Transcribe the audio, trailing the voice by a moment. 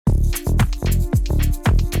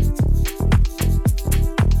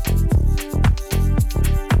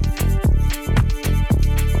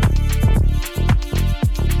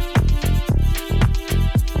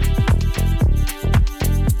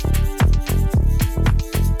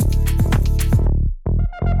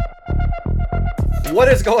What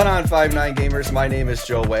is going on, 5-9 gamers? My name is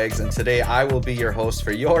Joe Wags, and today I will be your host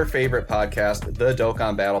for your favorite podcast, the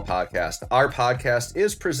Dokkan Battle Podcast. Our podcast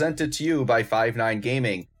is presented to you by 5-9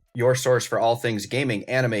 Gaming, your source for all things gaming,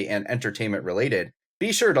 anime, and entertainment related.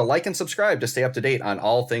 Be sure to like and subscribe to stay up to date on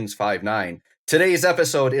all things 5-9. Today's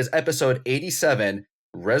episode is episode 87,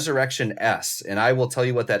 Resurrection S, and I will tell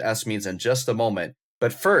you what that S means in just a moment.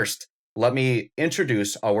 But first, let me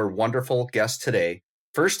introduce our wonderful guest today.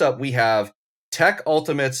 First up, we have Tech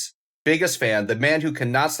Ultimate's biggest fan, the man who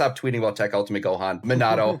cannot stop tweeting about Tech Ultimate Gohan,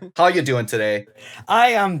 Minato. How you doing today?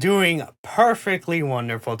 I am doing perfectly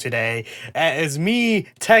wonderful today. It is me,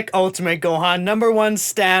 Tech Ultimate Gohan, #1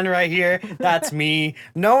 stan right here. That's me.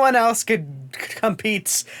 No one else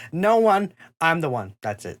competes. No one. I'm the one.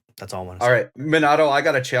 That's it. That's all I want to say. All right, Minato, I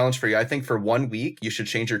got a challenge for you. I think for 1 week, you should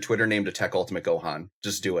change your Twitter name to Tech Ultimate Gohan.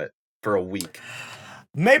 Just do it for a week.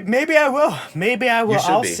 Maybe I will.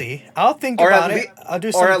 I'll see. I'll think about it. I'll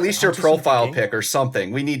do something. Or at least your profile pic or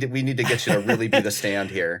something. We need to get you to really be the stand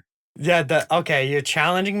here. Yeah, okay, you're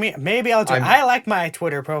challenging me. Maybe I'll do it. I like my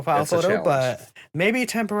Twitter profile photo, but maybe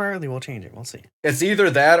temporarily we'll change it. We'll see. It's either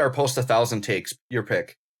that or post 1,000 takes. Your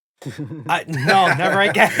pick. No, never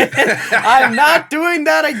again. I'm not doing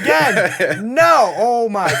that again. No. Oh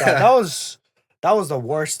my God. That was the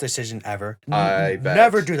worst decision ever. I bet.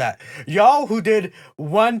 Never do that. Y'all who did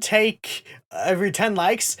one take every 10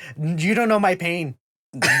 likes, you don't know my pain.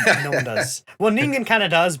 No one does. Well, Ningen kind of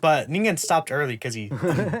does, but Ningen stopped early because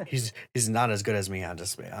he's not as good as me. I'll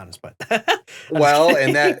just be honest. But well,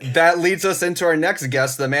 and that leads us into our next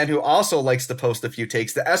guest, the man who also likes to post a few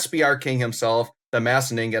takes, the SBR King himself, the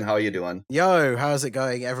Mass Ningen. How you doing? Yo, how's it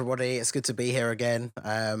going, everybody? It's good to be here again.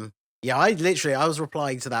 Yeah, I was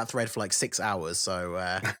replying to that thread for like 6 hours, so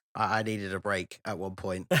I needed a break at one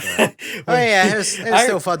point. But, it was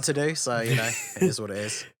still fun to do, so it is what it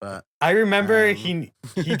is. But I remember he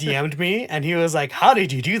DM'd me and he was like, "How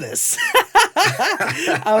did you do this?"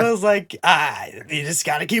 I was like, "You just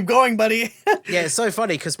gotta keep going, buddy." Yeah, it's so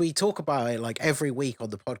funny because we talk about it like every week on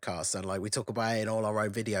the podcast, and like we talk about it in all our own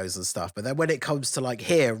videos and stuff. But then when it comes to like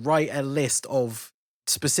write a list of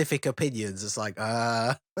specific opinions, it's like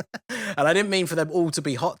and I didn't mean for them all to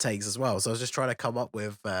be hot takes as well, so I was just trying to come up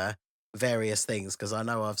with various things because I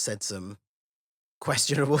know I've said some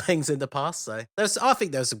questionable things in the past, so I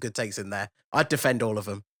think there's some good takes in there. I'd defend all of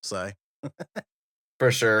them, so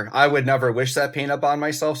for sure. I would never wish that pain upon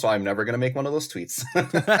myself, so I'm never going to make one of those tweets.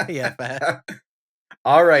 Yeah, fair.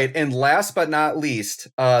 All right, and last but not least,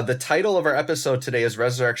 the title of our episode today is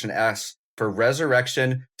Resurrection S, for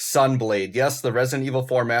Resurrection Sunblade. Yes, the Resident Evil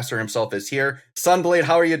 4 master himself is here. Sunblade,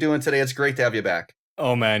 how are you doing today? It's great to have you back.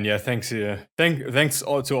 Oh man, yeah, thanks. Thanks to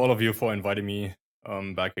all of you for inviting me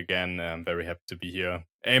back again. I'm very happy to be here.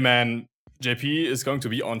 Hey man, JP is going to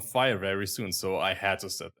be on fire very soon, so I had to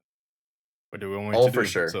step in. What do we want me to do? For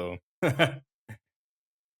sure. So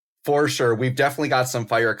For sure. We've definitely got some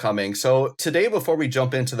fire coming. So today, before we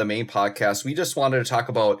jump into the main podcast, we just wanted to talk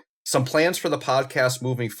about some plans for the podcast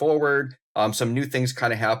moving forward, some new things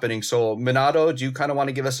kind of happening. So Minato, do you kind of want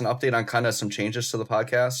to give us an update on kind of some changes to the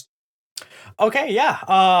podcast? Okay,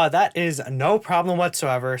 yeah, that is no problem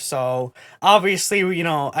whatsoever. So obviously,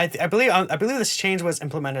 I believe this change was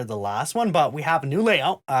implemented the last one, but we have a new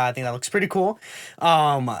layout. I think that looks pretty cool.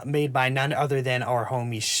 Made by none other than our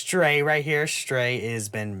homie Stray right here. Stray has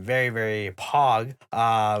been very, very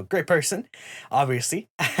great person, obviously.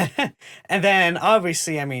 And then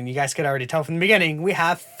obviously, I mean, you guys could already tell from the beginning, we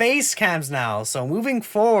have face cams now. So moving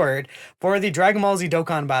forward for the Dragon Ball Z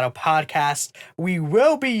Dokkan Battle podcast, we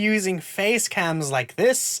will be using face cams like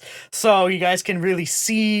this, so you guys can really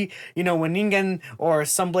see, when Ningen or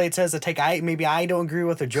Sunblade says maybe I don't agree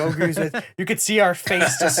with or Joe agrees with, you could see our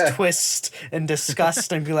face just twist in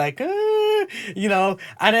disgust and be like, and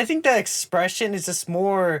I think the expression is just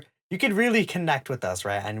more, you could really connect with us,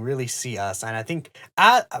 right, and really see us. And I think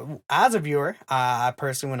as a viewer,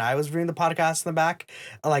 personally, when I was viewing the podcast in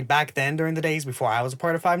the back then during the days before I was a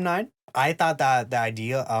part of 5-9, I thought that the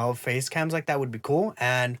idea of face cams like that would be cool,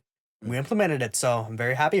 and we implemented it, so I'm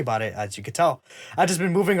very happy about it, as you could tell. I've just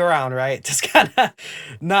been moving around, right? Just kind of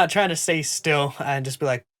not trying to stay still and just be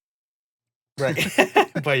like, right.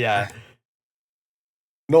 But yeah.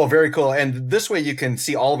 No, very cool. And this way you can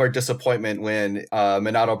see all of our disappointment when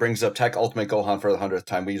Minato brings up Tech Ultimate Gohan for the 100th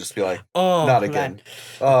time. We just be like, not again.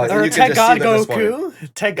 Or Tech God Goku.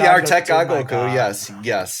 Our Tech God Goku,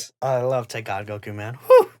 yes. I love Tech God Goku, man.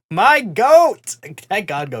 Whew, my goat! Tech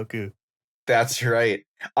God Goku. That's right.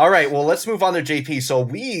 All right, well, let's move on to JP. So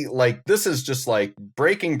this is just like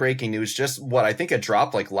breaking news. Just what I think it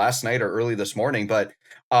dropped like last night or early this morning. But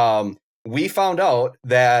we found out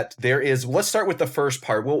that there is, let's start with the first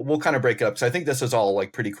part. We'll kind of break it up because I think this is all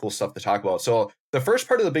like pretty cool stuff to talk about. So the first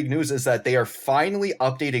part of the big news is that they are finally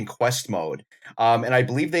updating quest mode. And I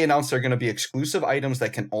believe they announced they're going to be exclusive items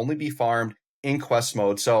that can only be farmed in quest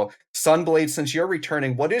mode. So Sunblade, since you're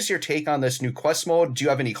returning, what is your take on this new quest mode? Do you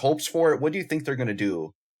have any hopes for it? What do you think they're going to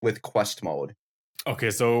do with quest mode?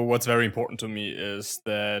 Okay, so what's very important to me is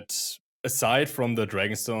that aside from the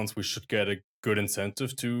Dragonstones, we should get a good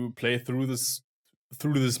incentive to play through this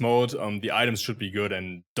mode. The items should be good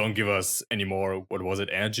and don't give us any more, what was it,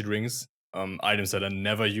 energy drinks? Items that I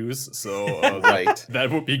never use. So Right.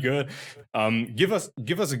 that would be good. Give us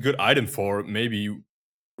a good item for maybe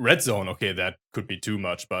Red Zone. Okay, that could be too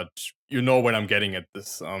much, but you know when I'm getting at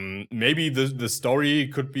this. Maybe the story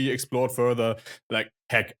could be explored further. Like,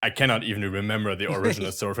 heck, I cannot even remember the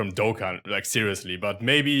original story from Dokkan, like seriously, but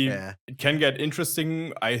maybe it can get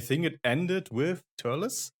interesting. I think it ended with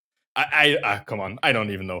Turles. I come on, I don't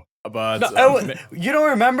even know. But you don't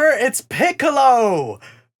remember? It's Piccolo.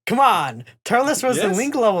 Come on, Turles was the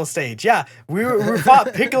Link level stage. Yeah, we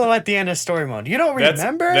fought Piccolo at the end of story mode. You don't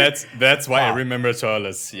remember? That's why I remember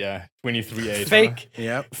Turles. Yeah, 23-8. Fake,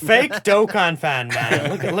 fake Dokkan fan,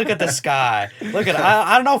 man. Look at the sky. Look at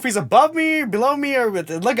I don't know if he's above me, below me, or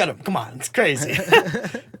look at him. Come on, it's crazy.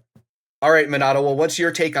 All right, Minato. Well, what's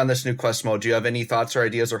your take on this new quest mode? Do you have any thoughts or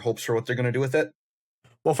ideas or hopes for what they're going to do with it?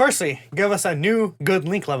 Well, firstly, give us a new good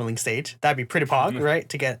Link leveling stage. That'd be pretty pog, right?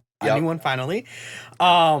 To get a new one finally.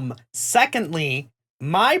 Secondly,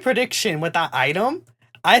 my prediction with that item,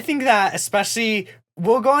 I think that especially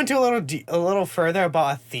we'll go into a little further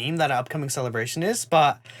about a theme that an upcoming celebration is,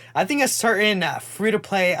 but I think a certain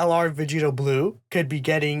free-to-play LR Vegito Blue could be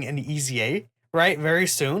getting an EZA, right, very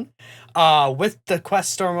soon. With the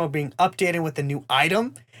quest store mode being updated with the new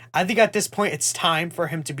item, I think at this point it's time for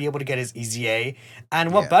him to be able to get his EZA,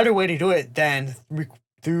 and what better way to do it than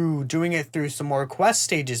through doing it through some more quest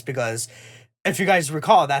stages, because if you guys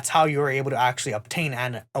recall, that's how you were able to actually obtain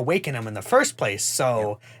and awaken him in the first place.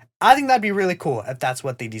 So I think that'd be really cool if that's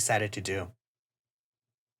what they decided to do.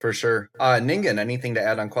 For sure. Ningen, anything to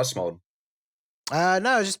add on quest mode? No,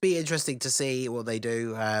 it'll just be interesting to see what they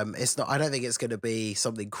do. It's not. I don't think it's going to be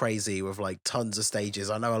something crazy with like tons of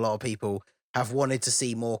stages. I know a lot of people have wanted to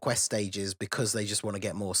see more quest stages because they just want to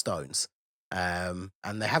get more stones. And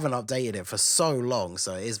they haven't updated it for so long,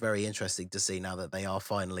 so it is very interesting to see now that they are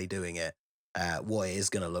finally doing it, what it is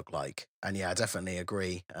going to look like. And yeah, I definitely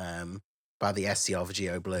agree about the STR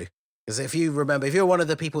Vegito Blue. Because if you remember, if you're one of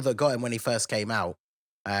the people that got him when he first came out,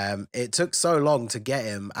 it took so long to get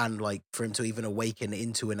him and like for him to even awaken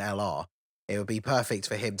into an LR. It would be perfect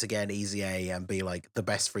for him to get an EZA and be like the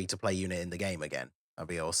best free-to-play unit in the game again. That'd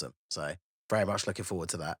be awesome. So very much looking forward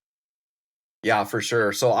to that. Yeah, for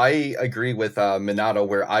sure. So I agree with Minato,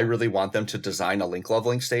 where I really want them to design a Link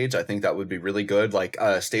leveling stage. I think that would be really good. Like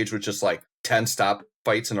a stage with just like 10 stop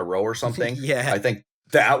fights in a row or something. I think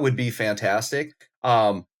that would be fantastic.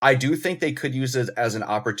 I do think they could use it as an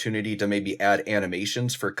opportunity to maybe add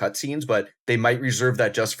animations for cutscenes, but they might reserve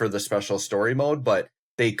that just for the special story mode, but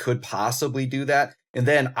they could possibly do that. And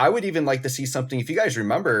then I would even like to see something, if you guys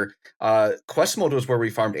remember, quest mode was where we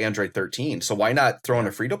farmed Android 13. So why not throw in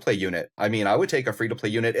a free-to-play unit? I mean, I would take a free-to-play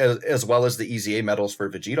unit as well as the EZA medals for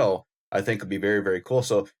Vegito. I think would be very, very cool.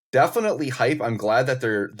 So definitely hype. I'm glad that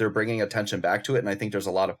they're bringing attention back to it, and I think there's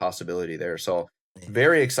a lot of possibility there. So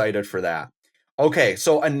very excited for that. Okay,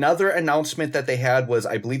 so another announcement that they had was,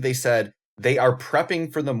 I believe they said they are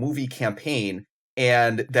prepping for the movie campaign,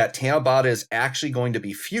 and that Tanabata is actually going to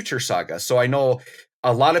be Future Saga. So I know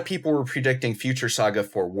a lot of people were predicting Future Saga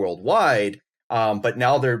for worldwide, but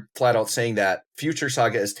now they're flat out saying that Future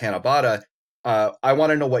Saga is Tanabata. I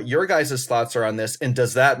want to know what your guys' thoughts are on this, and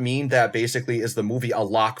does that mean that basically is the movie a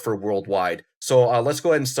lock for worldwide? So let's go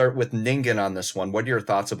ahead and start with Ningen on this one. What are your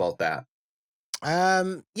thoughts about that?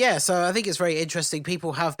 Yeah, so I think it's very interesting.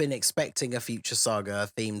 People have been expecting a Future Saga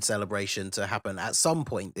themed celebration to happen at some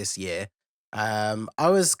point this year. I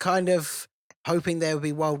was kind of hoping there would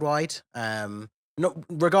be worldwide, not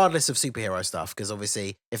regardless of superhero stuff, because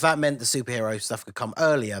obviously if that meant the superhero stuff could come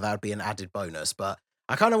earlier, that would be an added bonus. But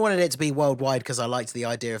I kind of wanted it to be worldwide because I liked the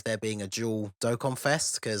idea of there being a dual Dokkan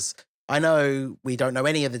Fest, because I know we don't know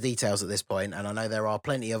any of the details at this point, and I know there are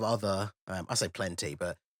plenty of other, I say plenty,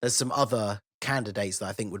 but there's some other candidates that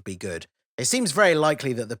I think would be good. It seems very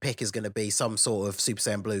likely that the pick is going to be some sort of Super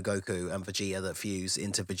Saiyan Blue Goku and Vegeta that fuse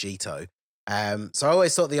into Vegito. So I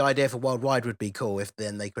always thought the idea for worldwide would be cool if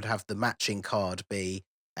then they could have the matching card be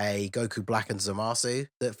a Goku Black and Zamasu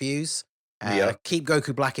that fuse. Keep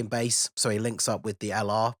Goku Black in base so he links up with the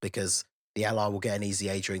LR, because the LR will get an easy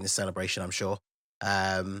A during the celebration, I'm sure.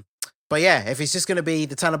 But yeah, if it's just going to be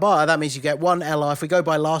the Tanabata, that means you get one LR. If we go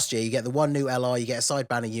by last year, you get the one new LR, you get a side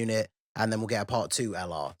banner unit, and then we'll get a part 2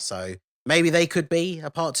 LR. So maybe they could be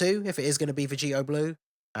a part 2 if it is going to be Vegito Blue.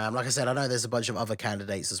 Like I said, I know there's a bunch of other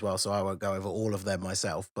candidates as well, so I won't go over all of them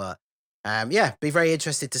myself. But yeah, be very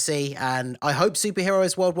interested to see. And I hope Superhero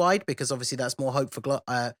is worldwide, because obviously that's more hype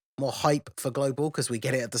for global, because we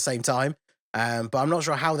get it at the same time. But I'm not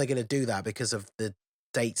sure how they're going to do that because of the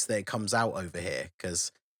dates that it comes out over here.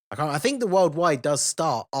 Because I think the worldwide does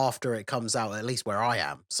start after it comes out, at least where I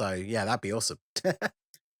am. So yeah, that'd be awesome.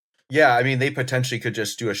 Yeah, I mean, they potentially could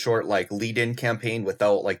just do a short like lead-in campaign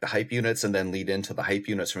without like the hype units, and then lead into the hype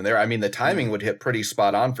units from there. I mean, the timing would hit pretty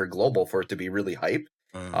spot on for global for it to be really hype.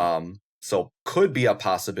 So could be a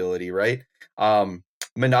possibility, right?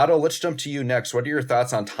 Minato, let's jump to you next. What are your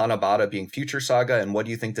thoughts on Tanabata being Future Saga, and what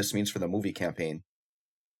do you think this means for the movie campaign?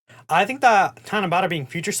 I think that Tanabata being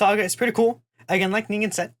Future Saga is pretty cool. Again, like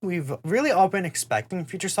Negan said, we've really all been expecting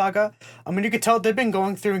Future Saga. I mean, you could tell they've been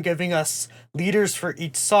going through and giving us leaders for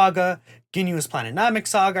each saga. Ginyu's Planet Namek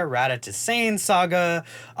Saga, Raditz Saiyan Saga,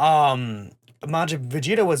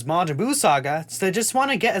 Vegeta was Majin Buu Saga. So they just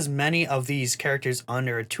want to get as many of these characters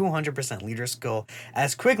under a 200% leader skill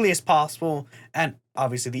as quickly as possible. And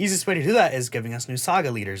obviously the easiest way to do that is giving us new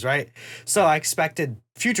saga leaders, right? So I expected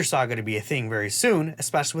Future Saga to be a thing very soon,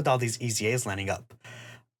 especially with all these EZAs lining up.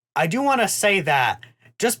 I do want to say that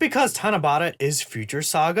just because Tanabata is Future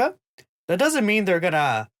Saga, that doesn't mean they're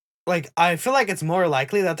gonna, like, I feel like it's more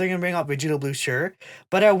likely that they're gonna bring out Vegito Blue, sure,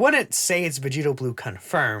 but I wouldn't say it's Vegito Blue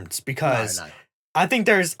confirmed, because No. I think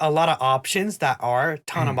there's a lot of options that are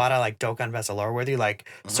Tanabata, like Dokkan vs. LR worthy, like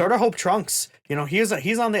Sword of Hope Trunks. You know, he's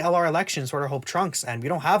on the LR election, Sword of Hope Trunks, and we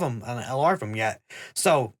don't have him on the LR from yet.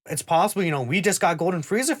 So it's possible, you know, we just got Golden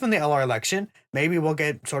Frieza from the LR election. Maybe we'll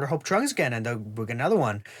get Sword of Hope Trunks again, and we'll get another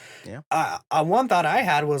one. Yeah. One thought I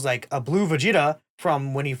had was like a blue Vegeta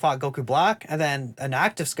from when he fought Goku Black, and then an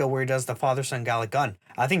active skill where he does the Father-Son Gallic Gun.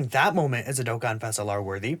 I think that moment is a Dokkan vs. LR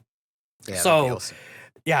worthy. Yeah, so that'd be awesome.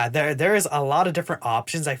 Yeah, there is a lot of different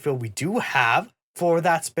options I feel we do have for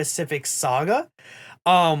that specific saga.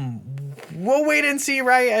 We'll wait and see,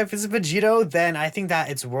 right? If it's Vegito, then I think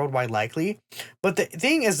that it's worldwide likely. But the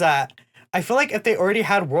thing is that I feel like if they already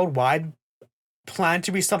had worldwide planned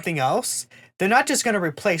to be something else, they're not just going to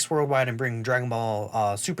replace worldwide and bring Dragon Ball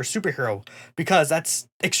Superhero, because that's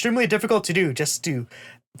extremely difficult to do,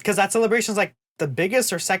 because that celebration is like the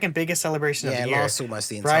biggest or second biggest celebration of the year. Yeah, it lasts almost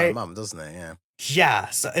the entire month, doesn't it? Yeah. Yeah,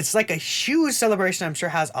 so it's like a huge celebration. I'm sure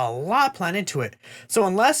has a lot planned into it. So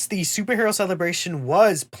unless the superhero celebration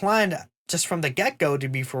was planned just from the get-go to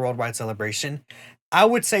be for worldwide celebration, I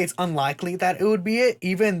would say it's unlikely that it would be it,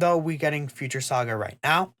 even though we're getting Future Saga right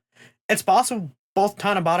now. It's possible both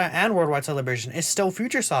Tanabata and worldwide celebration is still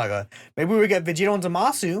Future Saga. Maybe we get Vegito and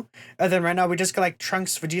Zamasu, and then right now we just get like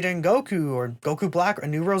Trunks, Vegeta, and Goku, or Goku Black, or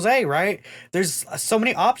New Rose, right? There's so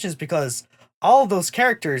many options because all of those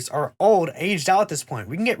characters are old, aged out at this point.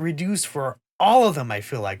 We can get reduced for all of them, I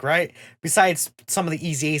feel like, right? Besides some of the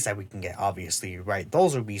EZAs that we can get, obviously, right?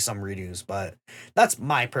 Those would be some redos, but that's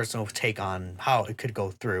my personal take on how it could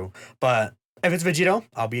go through. But if it's Vegito,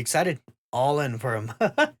 I'll be excited. All in for him.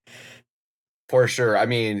 For sure. I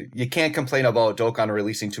mean, you can't complain about Dokkan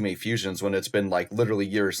releasing too many fusions when it's been like literally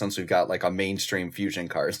years since we've got like a mainstream fusion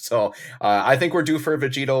card. So I think we're due for a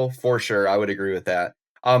Vegito for sure. I would agree with that.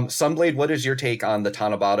 Sunblade, what is your take on the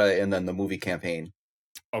Tanabata and then the movie campaign?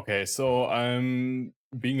 Okay, so I'm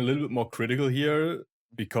being a little bit more critical here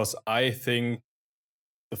because I think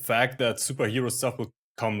the fact that superhero stuff will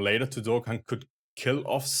come later to Dokkan could kill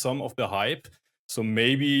off some of the hype. So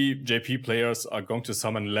maybe JP players are going to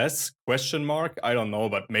summon less, question mark. I don't know,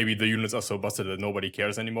 but maybe the units are so busted that nobody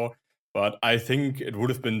cares anymore. But I think it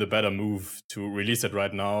would have been the better move to release it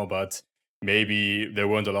right now, but maybe they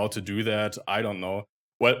weren't allowed to do that. I don't know.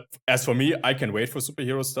 Well, as for me, I can wait for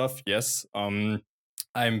superhero stuff, yes.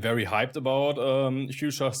 I'm very hyped about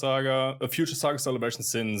Future Saga Celebration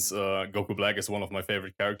since Goku Black is one of my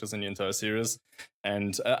favorite characters in the entire series.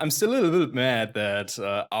 And I'm still a little bit mad that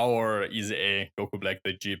our EZA, Goku Black,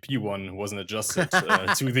 the GP one, wasn't adjusted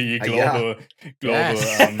to the global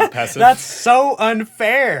passive. That's so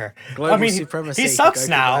unfair. Global I mean, supremacy he sucks Goku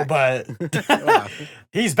now, Black. but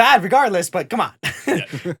he's bad regardless, but come on.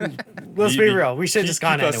 Let's be real. We should have just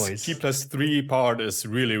gone anyways. T+3 part is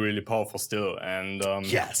really, really powerful still. And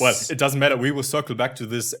yes. Well, it doesn't matter. We will circle back to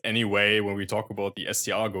this anyway when we talk about the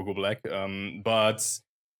STR Goku Black. But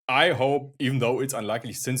I hope, even though it's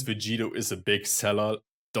unlikely, since Vegito is a big seller,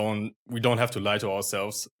 we don't have to lie to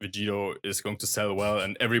ourselves. Vegito is going to sell well,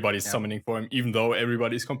 and everybody's summoning for him, even though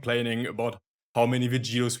everybody's complaining about how many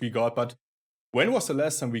Vegitos we got. But when was the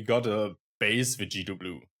last time we got a base Vegito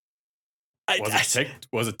Blue?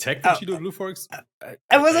 Was it Tech Vegito Blue, for example?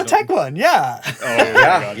 It was a tech one, yeah. Oh,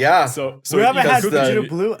 my yeah. So we haven't had because Vegito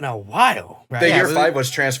Blue in a while. Right? The Yeah, year but- 5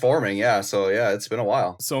 was transforming, yeah. So yeah, it's been a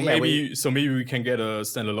while. So Yeah, maybe we can get a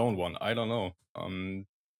standalone one. I don't know.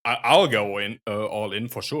 I'll go all in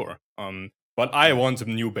for sure. But I want a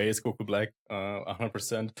new base Goku Black,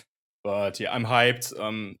 100%. But yeah, I'm hyped.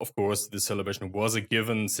 Of course, this celebration was a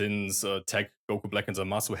given since Tech, Goku Black, and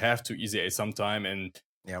Zamasu have to Easy A sometime, and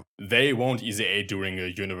Yep. they won't Easy A during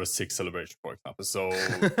a Universe 6 celebration, for example. So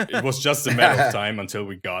it was just a matter of time until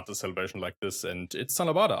we got a celebration like this, and it's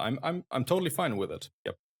Tanabata. I'm totally fine with it.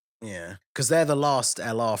 Yep. Yeah, because they're the last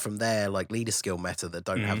LR from their like leader skill meta that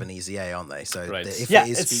don't have an easy A, aren't they? So Right. if Yeah,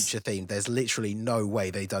 it is it's- future themed, there's literally no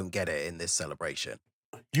way they don't get it in this celebration.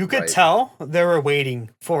 You could Right. tell they were waiting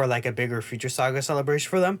for like a bigger Future Saga celebration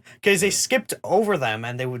for them because they skipped over them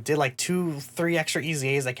and they did like 2-3 extra Easy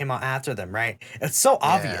A's that came out after them, right? It's so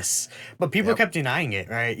obvious, but people Yep. kept denying it,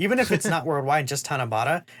 right? Even if it's not worldwide, just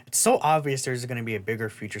Tanabata, it's so obvious there's going to be a bigger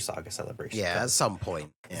Future Saga celebration. Yeah, at some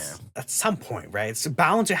point. Yeah. At some point, right? It's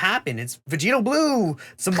bound to happen. It's Vegito Blue,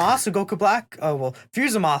 Zamasu, Goku Black. Oh, well,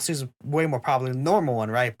 Fuse Zamasu is way more probably the normal one,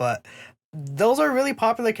 right? But those are really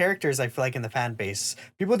popular characters, I feel like, in the fan base.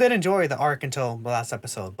 People did enjoy the arc until the last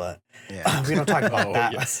episode, but Yeah. we don't talk about Oh,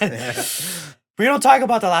 that. yes. Yeah. We don't talk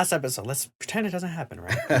about the last episode. Let's pretend it doesn't happen,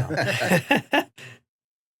 right? No.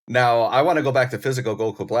 Now, I want to go back to physical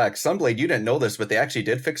Goku Black. Sunblade, you didn't know this, but they actually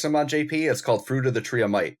did fix him on JP. It's called Fruit of the Tree of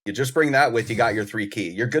Might. You just bring that with, you got your 3 key.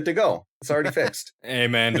 You're good to go. It's already fixed. Hey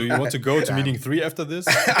man, do you want to go to Damn. meeting 3 after this?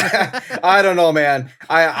 I don't know, man.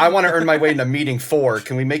 I want to earn my way into meeting 4.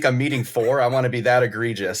 Can we make a meeting 4? I want to be that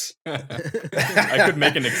egregious. I could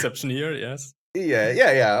make an exception here, yes.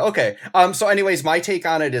 Yeah. Okay. So, anyways, my take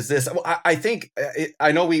on it is this. I think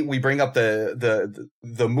I know we bring up the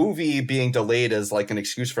movie being delayed as like an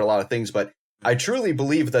excuse for a lot of things, but I truly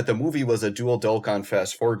believe that the movie was a dual Dokkan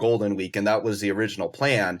Fest for Golden Week, and that was the original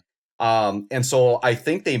plan. And so I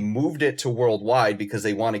think they moved it to worldwide because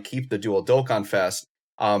they want to keep the dual Dokkan Fest.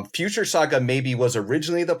 Future Saga maybe was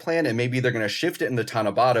originally the plan, and maybe they're going to shift it into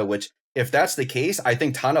Tanabata, which, if that's the case, I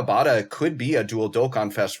think Tanabata could be a dual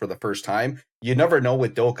Dokkan Fest for the first time. You never know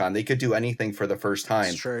with Dokkan. They could do anything for the first time.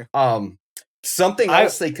 It's true. Something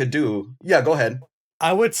else they could do. Yeah, go ahead.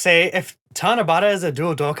 I would say if Tanabata is a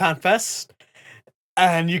dual Dokkan Fest,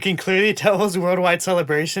 and you can clearly tell it was worldwide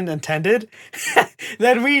celebration intended,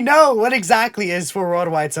 then we know what exactly is for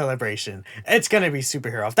worldwide celebration. It's gonna be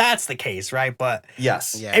superhero. If that's the case, right? But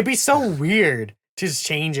Yes. Yeah. it'd be so weird to just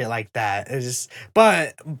change it like that. It's just,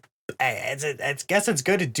 but I guess it's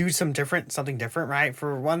good to do something different, right?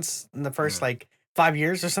 For once in the first like 5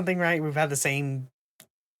 years or something, right? We've had the same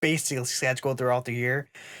basic schedule throughout the year.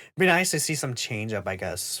 It'd be nice to see some change up, I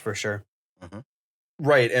guess, for sure.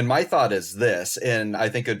 Right. And my thought is this, and I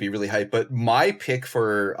think it'd be really hype, but my pick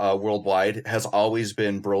for worldwide has always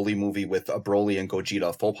been Broly movie with Broly and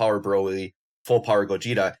Gogeta, full power Broly, full power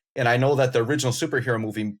Gogeta. And I know that the original superhero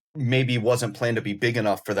movie maybe wasn't planned to be big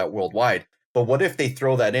enough for that worldwide. But what if they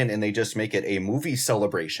throw that in and they just make it a movie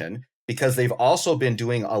celebration? Because they've also been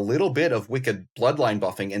doing a little bit of Wicked Bloodline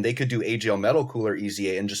buffing, and they could do AGL Metal Cooler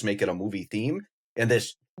EZA and just make it a movie theme. And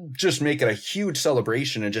this just make it a huge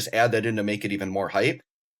celebration and just add that in to make it even more hype.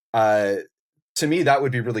 To me, that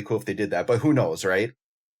would be really cool if they did that, but who knows, right?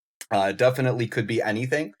 Definitely could be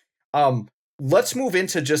anything. Let's move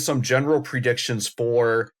into just some general predictions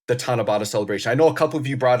for the Tanabata celebration. I know a couple of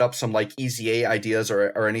you brought up some like EZA ideas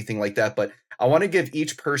or anything like that, but I want to give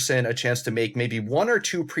each person a chance to make maybe 1 or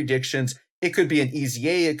 2 predictions. It could be an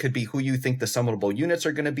EZA, it could be who you think the summonable units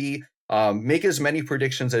are going to be. Make as many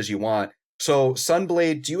predictions as you want. So,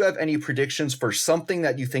 Sunblade, do you have any predictions for something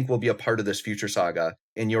that you think will be a part of this Future Saga,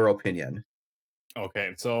 in your opinion?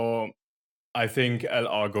 Okay, so I think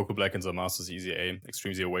LR Goku Black and Zamasu's EZA,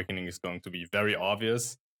 Extreme Z Awakening, is going to be very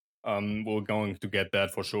obvious. We're going to get that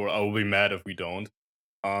for sure. I will be mad if we don't.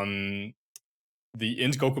 The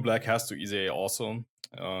Int Goku Black has to EZA also.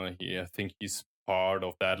 I think he's part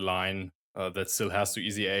of that line that still has to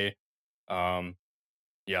EZA.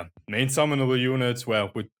 Yeah, main summonable units.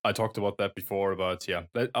 Well, I talked about that before, but yeah,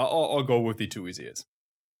 I'll go with the 2 EZAs.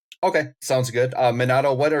 Okay, sounds good.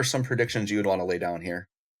 Minato, what are some predictions you would want to lay down here?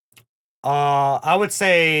 I would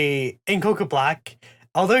say in Goku Black,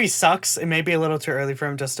 although he sucks, it may be a little too early for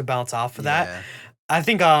him just to bounce off of that. Yeah. I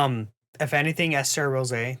think if anything, Esther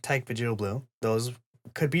Rose, Tyke Vegito Blue, those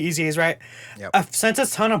could be EZAs, right? Yep. Since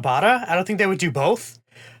it's Tanabata, I don't think they would do both.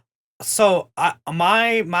 So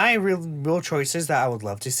my real choices that I would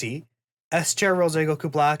love to see, Esther Rose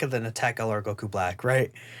Goku Black and then Attack LR Goku Black,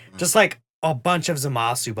 right? Just like a bunch of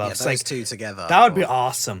Zamasu Yeah, buffs. those Like two together. that would be Oh,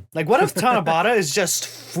 awesome. Like what if Tanabata is just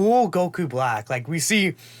full Goku Black? Like we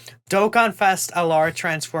see Dokkan Fest LR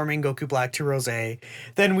transforming Goku Black to Rose.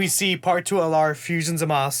 Then we see Part 2 LR fusion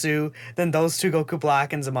Zamasu. Then those two Goku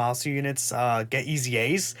Black and Zamasu units get easy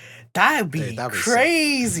A's. That would be Dude, that'd be sick.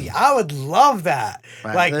 crazy. I would love that.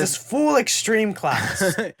 Man, like the- this full extreme class.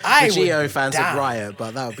 the I would Geo be fans down. would riot,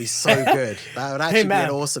 but that would be so good. That would actually be man.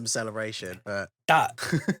 an awesome celebration. But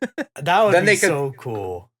That would Then be they could- so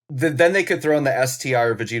cool. Then they could throw in the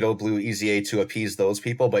STR Vegito Blue EZA to appease those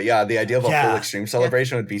people. But yeah, the idea of a Yeah. full extreme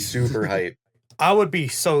celebration would be super hype. That would be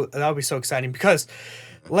so exciting because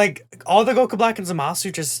like all the Goku Black and Zamasu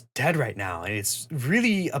are just dead right now, and it's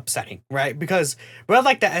really upsetting, right? Because we had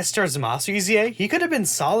like the STR Zamasu EZA, he could have been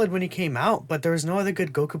solid when he came out, but there was no other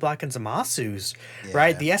good Goku Black and Zamasus,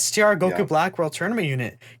 right? The STR Goku Yeah. Black World Tournament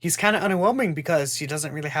unit, he's kind of underwhelming because he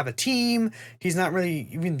doesn't really have a team. He's not really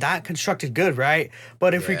even that constructed good, right?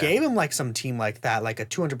 But if we Yeah. gave him like some team like that, like a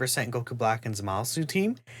 200% Goku Black and Zamasu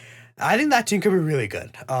team, I think that team could be really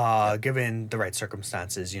good, given the right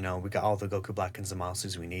circumstances. You know, we got all the Goku Black and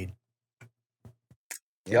Zamasus we need.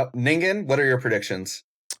 Yep. Ningen, what are your predictions?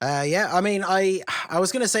 yeah, I mean, I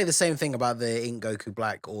was gonna say the same thing about the Ink Goku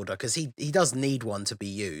Black order because he does need one to be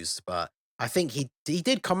used, but I think he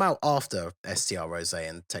did come out after STR Rose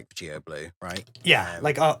and Tech Geo Blue, right? Yeah, Um,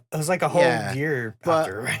 like it was like a whole yeah, year but,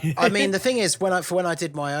 after, right? I mean, the thing is, when I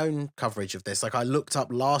did my own coverage of this, like I looked up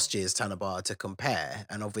last year's Tanabata to compare,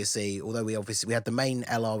 and obviously, although we had the main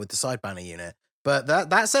LR with the side banner unit, but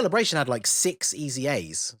that celebration had like 6 easy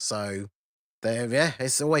A's, so there, yeah,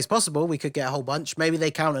 it's always possible we could get a whole bunch. Maybe they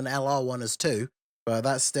count an LR one as 2, but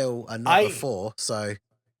that's still another 4, so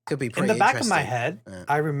could be in pretty. the back of my interesting. head, Yeah.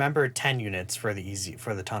 I remember 10 units for the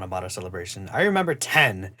Tanabata celebration. I remember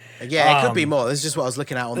 10. Yeah, it could be Um, more. This is just what I was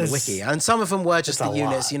looking at on the there's- wiki, and some of them were just there's the a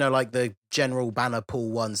units, lot. you know, like the general banner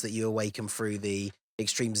pool ones that you awaken through the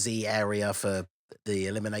Extreme Z area for the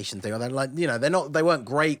elimination thing. They're like, you know, they weren't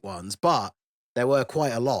great ones, but there were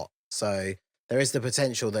quite a lot. So there is the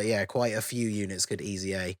potential that quite a few units could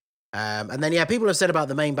easy A. And then people have said about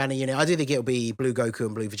the main banner unit. I do think it'll be Blue Goku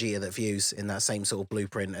and Blue Vegeta that fuse in that same sort of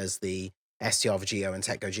blueprint as the STR Vegeta and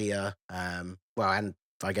Tech Gogeta. Well, and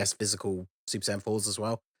I guess physical Super Saiyan 4s as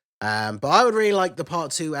well. But I would really like the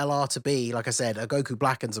Part 2 LR to be, like I said, a Goku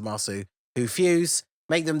Black and Zamasu who fuse,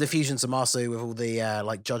 make them the Fusion Zamasu with all the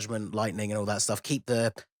like Judgment Lightning and all that stuff. Keep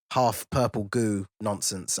the half purple goo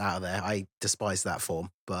nonsense out of there. I despise that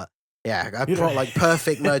form. But yeah, like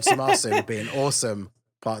perfect Merge Zamasu would be an awesome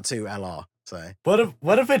Part 2 LR. So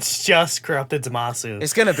What if it's just corrupted Zamasu?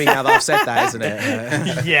 it's gonna be now that I've said that, isn't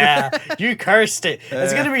it? Yeah, you cursed it.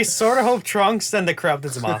 It's gonna be Sword of Hope Trunks then the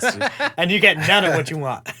corrupted Zamasu, and you get none of what you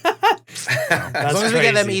want. As long as we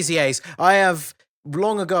get them easy A's. I have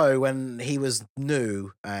long ago when he was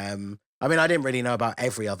new. I mean, I didn't really know about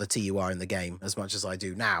every other TUR in the game as much as I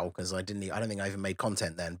do now because I don't think I even made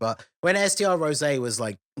content then. But when STR Rose was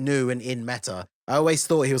like new and in meta, I always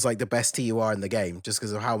thought he was like the best TUR in the game just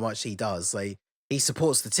because of how much he does. Like he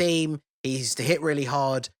supports the team. He used to hit really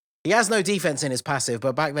hard. He has no defense in his passive,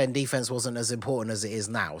 but back then defense wasn't as important as it is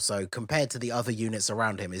now. So compared to the other units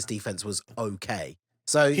around him, his defense was okay.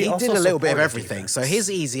 So he also did a little bit of supported everything. So defense.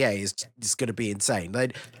 his easy A is going to be insane.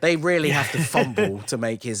 They really have to fumble to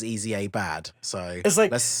make his easy A bad. So It's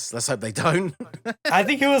like- let's hope they don't. I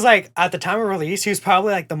think it was like at the time of release, he was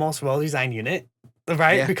probably like the most well-designed unit,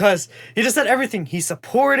 right? Yeah. Because he just did everything. He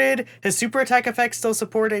supported his super attack effects, still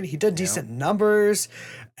supported. He did decent numbers.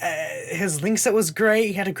 His link set was great.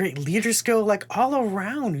 He had a great leader skill, like all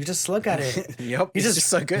around. You just look at it. Yep, He's he's just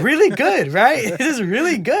so good. really good, right? It is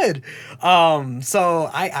really good. So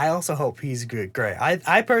I also hope he's good. Great.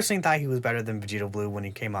 I personally thought he was better than Vegeta Blue when he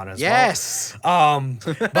came out as Yes. well.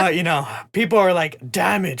 But you know, people are like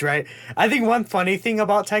damage, right? I think one funny thing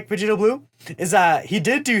about Tech Vegeta Blue is that he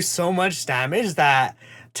did do so much damage that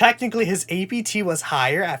technically his APT was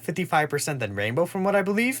higher at 55% than Rainbow, from what I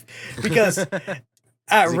believe, because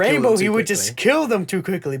at He killed Rainbow them too he would just quickly. kill them too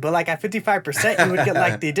quickly, but like at 55% you would get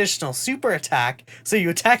like the additional super attack, so you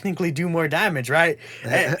would technically do more damage, right?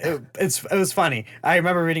 It was funny. I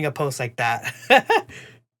remember reading a post like that.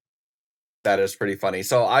 That is pretty funny.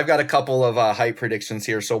 So I've got a couple of hype predictions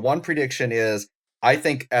here. So one prediction is I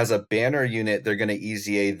think as a banner unit, they're going to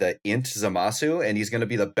EZA the Int Zamasu, and he's going to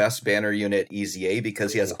be the best banner unit EZA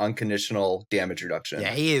because he has unconditional damage reduction.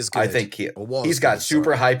 Yeah, he is good. I think Or was he's got good, super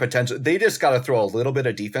sorry. high potential. They just got to throw a little bit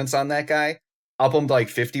of defense on that guy, up him to like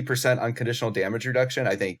 50% unconditional damage reduction.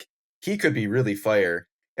 I think he could be really fire.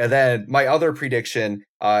 And then my other prediction,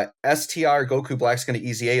 STR Goku Black's going to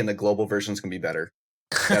EZA and the global version's going to be better.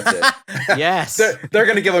 That's it. Yes. They're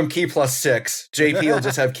going to give him key +6. JP will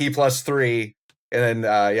just have key +3. And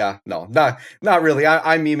then, no, not really.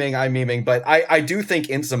 I'm memeing, but I do think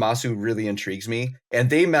Int Zamasu really intrigues me. And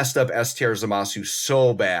they messed up S tier Zamasu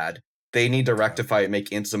so bad. They need to rectify it,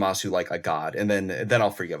 make Int Zamasu like a god, and then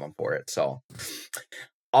I'll forgive them for it. So,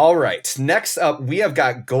 all right. Next up, we have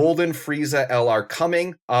got Golden Frieza LR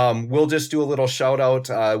coming. We'll just do a little shout out.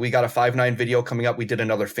 We got a 5-9 video coming up. We did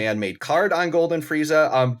another fan made card on Golden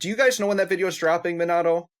Frieza. Do you guys know when that video is dropping,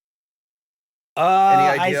 Minato?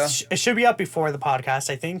 Any idea? It should be up before the podcast,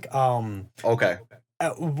 I think. Okay.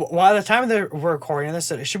 Well, at the time that we're recording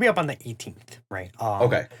this, it should be up on the 18th, right?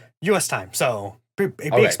 Okay. U.S. time. So we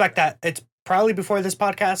Okay. expect that it's probably before this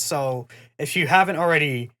podcast. So if you haven't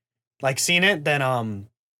already seen it, then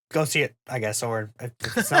go see it, I guess. Or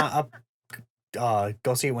if it's not up,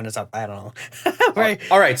 go see it when it's up. I don't know. Right.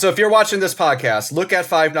 All right. So if you're watching this podcast, look at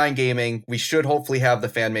 5-9 Gaming. We should hopefully have the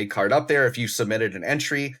fan made card up there. If you submitted an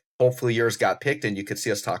entry, hopefully yours got picked and you could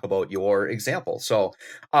see us talk about your example. So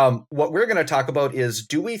what we're going to talk about is,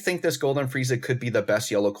 do we think this Golden Frieza could be the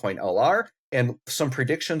best yellow coin LR, and some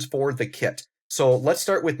predictions for the kit. So let's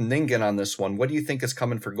start with Ningen on this one. What do you think is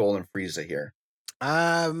coming for Golden Frieza here?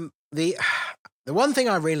 The one thing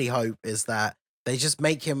I really hope is that they just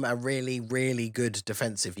make him a really, really good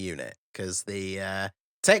defensive unit, because the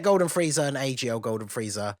Tech Golden Frieza and AGL Golden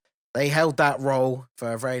Frieza, they held that role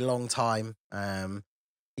for a very long time.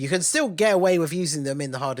 You can still get away with using them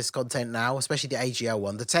in the hardest content now, especially the AGL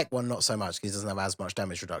one. The Tech one, not so much, because it doesn't have as much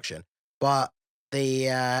damage reduction. But the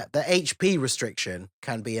HP restriction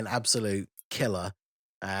can be an absolute killer,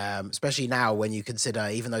 especially now when you consider,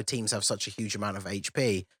 even though teams have such a huge amount of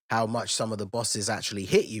HP, how much some of the bosses actually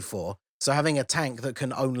hit you for. So having a tank that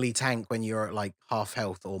can only tank when you're at like half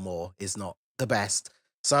health or more is not the best.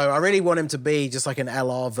 So I really want him to be just like an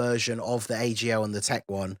LR version of the AGL and the Tech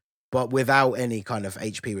one, but without any kind of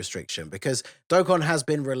HP restriction, because Dokkan has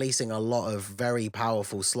been releasing a lot of very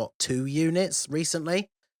powerful slot 2 units recently.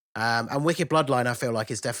 And Wicked Bloodline, I feel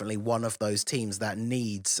like, is definitely one of those teams that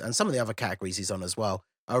needs, and some of the other categories he's on as well,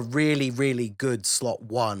 a really, really good slot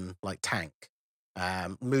 1 like tank,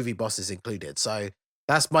 movie bosses included. So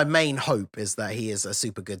that's my main hope, is that he is a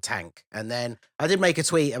super good tank. And then I did make a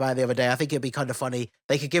tweet about it the other day. I think it'd be kind of funny.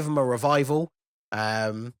 They could give him a revival,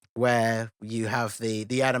 where you have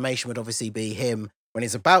the animation would obviously be him when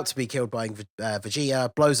he's about to be killed by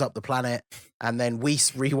Vegeta, blows up the planet, and then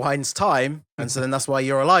Whis rewinds time, and so then that's why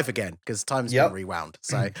you're alive again, because time's been rewound.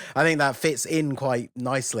 So I think that fits in quite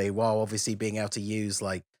nicely, while obviously being able to use,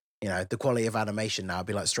 like, you know, the quality of animation now would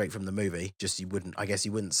be like straight from the movie. Just you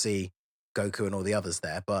wouldn't see Goku and all the others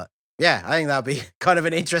there. But yeah, I think that'd be kind of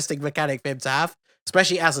an interesting mechanic for him to have,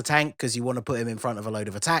 especially as a tank, because you want to put him in front of a load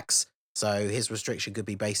of attacks. So his restriction could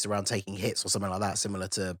be based around taking hits or something like that, similar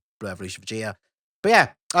to Blue Evolution Vegeta. But yeah,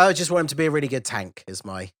 I just want him to be a really good tank, is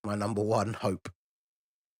my number one hope.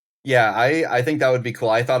 Yeah, I think that would be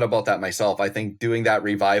cool. I thought about that myself. I think doing that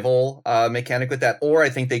revival mechanic with that, or I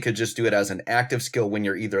think they could just do it as an active skill when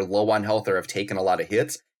you're either low on health or have taken a lot of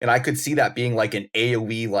hits. And I could see that being like an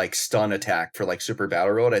AoE like stun attack for like Super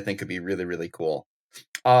Battle Road. I think could be really, really cool.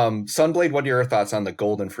 Sunblade, what are your thoughts on the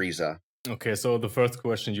Golden Frieza? Okay, so the first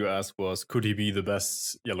question you asked was, could he be the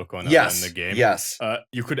best yellow coin in the game? Yes.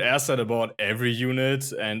 You could ask that about every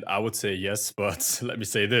unit, and I would say yes, but let me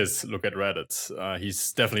say this. Look at Reddit.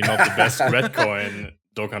 He's definitely not the best red coin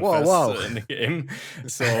Dokkan Fest in the game.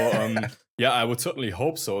 So, yeah, I would certainly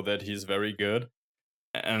hope so, that he's very good.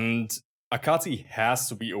 And Akatsuki has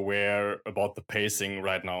to be aware about the pacing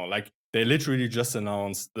right now. Like, they literally just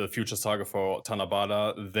announced the future saga for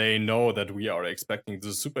Tanabata. They know that we are expecting the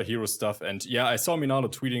superhero stuff. And yeah, I saw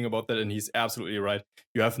Minato tweeting about that, and he's absolutely right.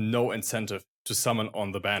 You have no incentive to summon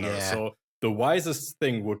on the banner. Yeah. So the wisest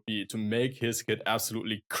thing would be to make his kit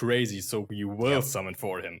absolutely crazy, so we will summon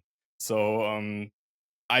for him. So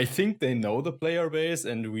I think they know the player base,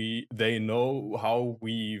 and they know how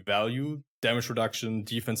we value damage reduction,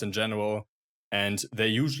 defense in general. And they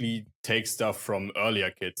usually take stuff from earlier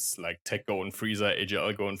kits, like Tech Golden Frieza,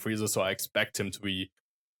 AGL Golden Frieza, so I expect him to be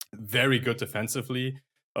very good defensively.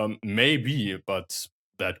 Maybe, but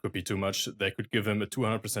that could be too much. They could give him a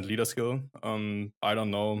 200% leader skill. I don't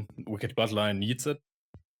know. Wicked Bloodline needs it.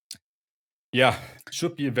 Yeah,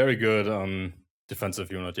 should be a very good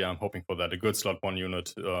defensive unit. Yeah, I'm hoping for that. A good slot 1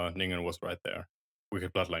 unit. Ningen was right there.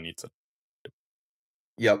 Wicked Bloodline needs it.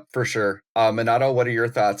 Yep, for sure. Minato, what are your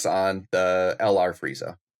thoughts on the LR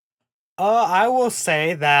Frieza? I will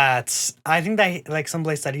say that I think that, like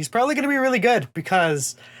Sunblade said, he's probably going to be really good,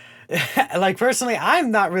 because like personally,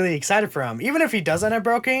 I'm not really excited for him. Even if he does end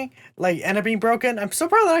up being broken, I'm still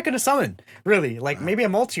probably not going to summon. Really, like maybe a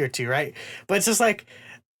multi or two, right? But it's just like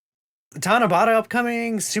Tanabata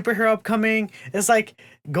upcoming, superhero upcoming. It's like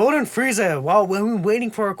Golden Frieza. Well, we've been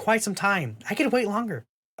waiting for quite some time. I could wait longer.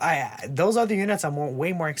 Those are the units I'm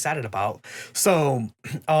way more excited about. So,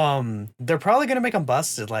 they're probably gonna make him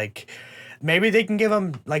busted. Like, maybe they can give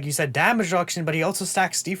him, like you said, damage reduction, but he also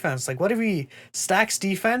stacks defense. Like, what if he stacks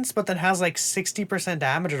defense, but then has like 60%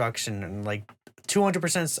 damage reduction and like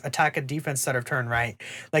 200% attack and defense set of turn, right?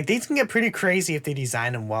 Like, these can get pretty crazy if they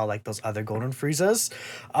design them well, like those other Golden Friezas.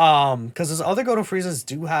 Because those other Golden Friezas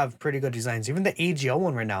do have pretty good designs. Even the AGO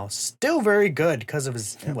one right now, still very good because of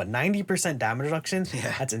his, 90% damage reduction?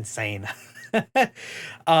 Yeah. That's insane.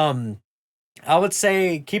 I would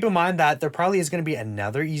say keep in mind that there probably is going to be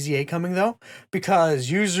another EZA coming though, because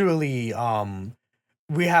usually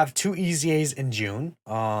we have 2 EZAs in June,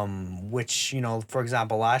 which, for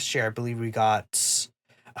example, last year I believe we got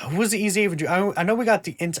who was the EZA for June? I know we got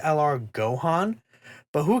the Int LR Gohan,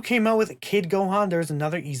 but who came out with Kid Gohan? There's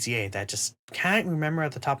another EZA that I just can't remember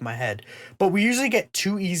at the top of my head. But we usually get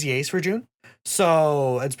 2 EZAs for June,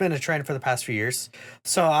 so it's been a trend for the past few years.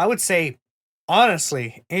 So I would say,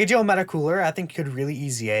 honestly, AGL Metacooler, I think could really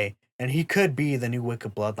EZA, and he could be the new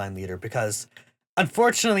Wicked Bloodline leader because,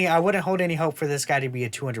 unfortunately, I wouldn't hold any hope for this guy to be a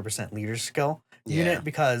 200% leader skill unit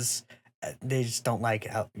because they just don't like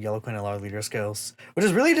Yellow Queen LR leader skills, which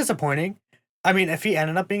is really disappointing. I mean, if he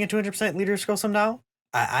ended up being a 200% leader skill somehow,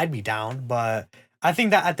 I'd be down, but I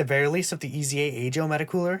think that at the very least, if the EZA AGL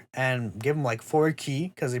Metacooler and give him like 4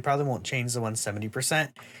 key, because they probably won't change the 170%,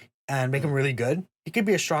 and make him really good, he could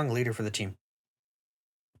be a strong leader for the team.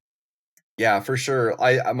 Yeah, for sure.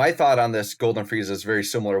 My thought on this Golden Frieza is very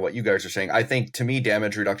similar to what you guys are saying. I think, to me,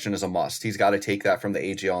 damage reduction is a must. He's got to take that from the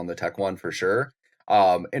AGL and the Tech 1 for sure.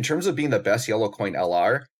 In terms of being the best Yellow Coin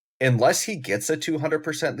LR, unless he gets a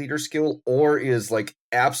 200% leader skill or is like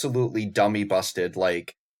absolutely dummy busted,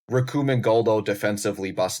 like Rakumen Goldo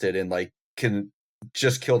defensively busted and like can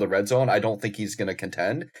just kill the red zone, I don't think he's going to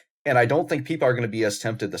contend. And I don't think people are going to be as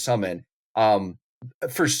tempted to summon.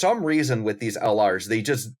 For some reason with these LRs, they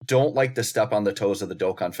just don't like to step on the toes of the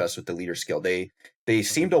Dokkan Fest with the leader skill. They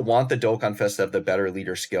seem to want the Dokkan Fest to have the better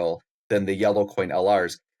leader skill than the Yellow Coin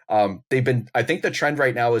LRs. I think the trend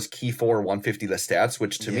right now is Key 4 150 the stats,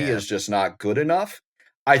 which to me is just not good enough.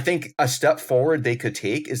 I think a step forward they could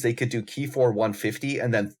take is they could do Key 4 150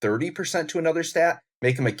 and then 30% to another stat,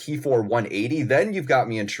 make him a Key 4 180. Then you've got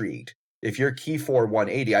me intrigued. If you're Key 4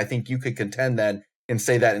 180, I think you could contend then and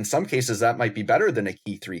say that in some cases that might be better than a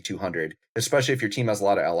Key 3 200, especially if your team has a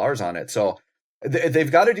lot of LRs on it. So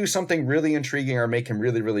they've got to do something really intriguing or make him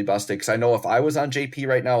really, really busted. Because I know if I was on JP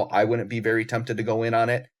right now, I wouldn't be very tempted to go in on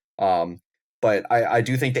it. But I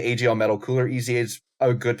do think the AGL Metacooler EZA is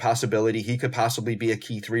a good possibility. He could possibly be a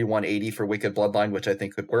Key 3 180 for Wicked Bloodline, which I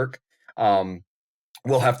think could work.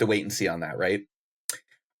 We'll have to wait and see on that, right?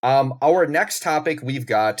 Our next topic, we've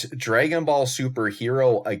got Dragon Ball Super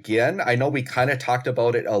Hero again. I know we kind of talked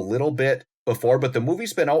about it a little bit before, but the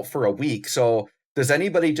movie's been out for a week. So does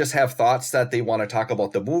anybody just have thoughts that they want to talk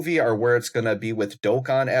about the movie or where it's going to be with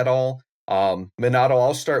Dokkan at all? Minato,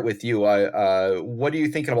 I'll start with you. What are you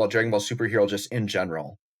thinking about Dragon Ball Super Hero just in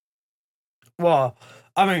general? Well,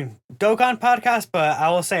 I mean, Dokkan podcast, but I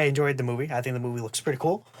will say I enjoyed the movie. I think the movie looks pretty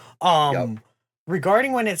cool.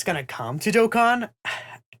 Regarding when it's going to come to Dokkan,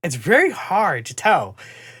 it's very hard to tell.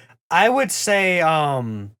 I would say,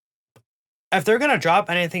 if they're gonna drop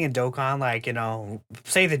anything in Dokkan, like,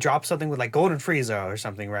 say they drop something with like Golden Frieza or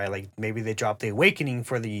something, right? Like maybe they drop the Awakening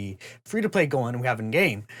for the free-to-play going we have in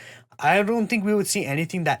game. I don't think we would see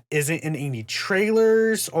anything that isn't in any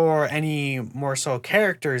trailers or any more so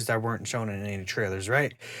characters that weren't shown in any trailers,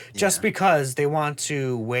 right? Just because they want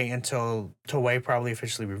to wait until Toei probably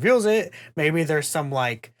officially reveals it. Maybe there's some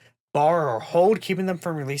like bar or hold keeping them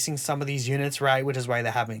from releasing some of these units, right? Which is why they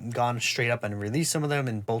haven't gone straight up and released some of them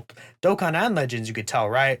in both Dokkan and Legends, you could tell,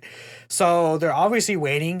 right? So they're obviously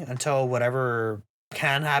waiting until whatever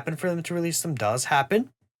can happen for them to release them does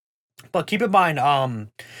happen. But keep in mind,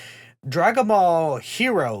 Dragon Ball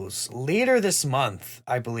Heroes later this month,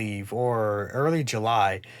 I believe, or early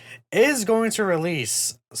July, is going to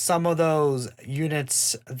release some of those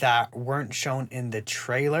units that weren't shown in the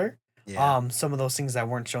trailer. Some of those things that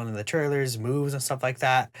weren't shown in the trailers, moves and stuff like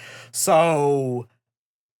that. So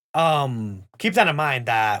keep that in mind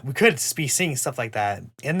that we could be seeing stuff like that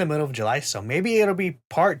in the middle of July. So maybe it'll be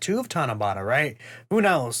part 2 of Tanabata, right? Who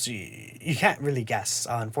knows? You can't really guess,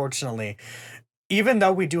 unfortunately. even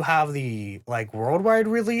though we do have the like worldwide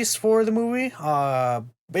release for the movie,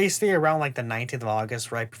 basically around like the 19th of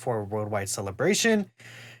August, right before Worldwide Celebration,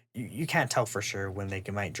 you can't tell for sure when they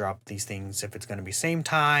might drop these things, if it's going to be same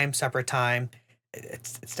time, separate time.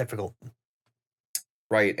 It's difficult.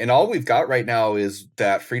 Right. And all we've got right now is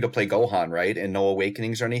that free-to-play Gohan, right? And no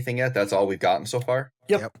Awakenings or anything yet. That's all we've gotten so far.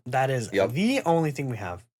 Yep. That is the only thing we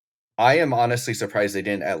have. I am honestly surprised they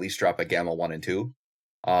didn't at least drop a Gamma 1 and 2.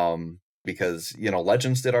 Because,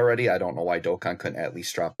 Legends did already. I don't know why Dokkan couldn't at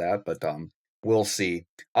least drop that, but we'll see.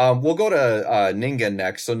 We'll go to Ningen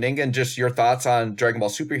next. So Ningen, just your thoughts on Dragon Ball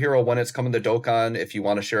Superhero when it's coming to Dokkan. If you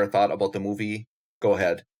want to share a thought about the movie, go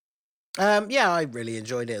ahead. Yeah, I really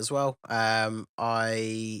enjoyed it as well.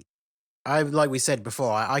 I like we said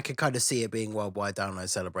before, I could kind of see it being worldwide download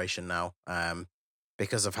celebration now,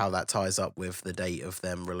 because of how that ties up with the date of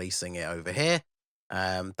them releasing it over here.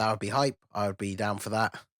 That would be hype. I would be down for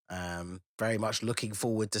that. Very much looking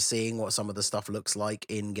forward to seeing what some of the stuff looks like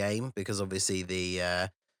in game, because obviously the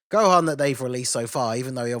Gohan that they've released so far,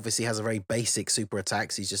 even though he obviously has a very basic super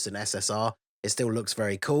attacks, he's just an SSR. It still looks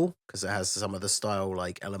very cool because it has some of the style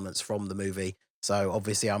like elements from the movie. So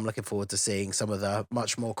obviously I'm looking forward to seeing some of the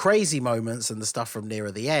much more crazy moments and the stuff from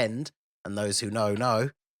nearer the end. And those who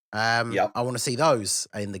know. I want to see those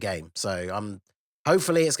in the game. So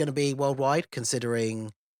hopefully it's going to be worldwide,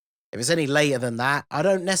 considering if it's any later than that, I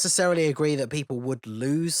don't necessarily agree that people would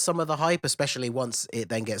lose some of the hype, especially once it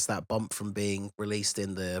then gets that bump from being released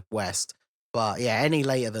in the West. But yeah, any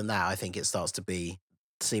later than that, I think it starts to be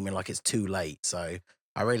seeming like it's too late. So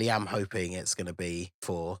I really am hoping it's going to be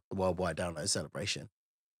for the worldwide download celebration.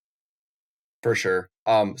 For sure.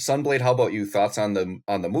 Sunblade, how about you? Thoughts on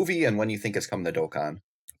the movie and when you think it's coming to Dokkan?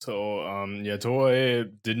 So Toei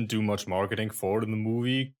didn't do much marketing for the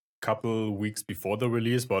movie couple weeks before the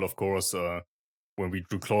release, but of course when we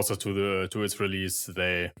drew closer to its release,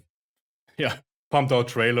 they pumped out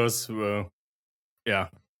trailers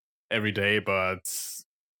every day. But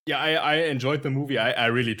I enjoyed the movie. I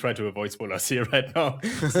really try to avoid spoilers here right now.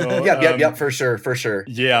 So, for sure.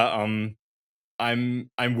 Yeah, I'm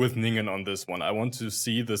with Ningen on this one. I want to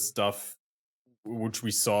see the stuff which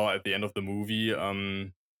we saw at the end of the movie.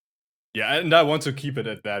 And I want to keep it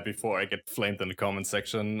at that before I get flamed in the comment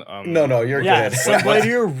section. No, you're good. But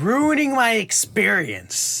you're ruining my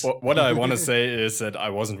experience. What I want to say is that I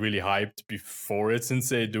wasn't really hyped before it, since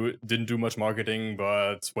they didn't do much marketing.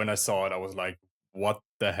 But when I saw it, I was like, what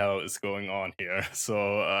the hell is going on here?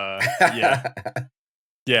 So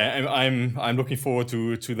I'm looking forward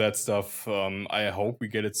to that stuff. I hope we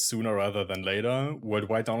get it sooner rather than later.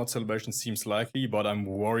 Worldwide download celebration seems likely, but I'm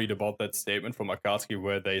worried about that statement from Akatsuki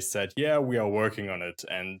where they said, "Yeah, we are working on it."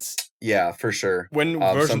 And yeah, for sure. When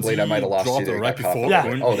version Sunblade, I might have lost you there. right before.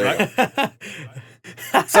 There you go.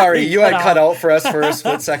 Sorry, you had cut out for us for a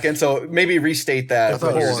split second, so maybe restate that.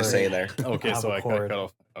 What you were just saying there. Okay, so I cut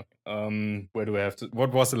off. Okay. Where do I have to?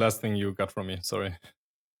 What was the last thing you got from me? Sorry.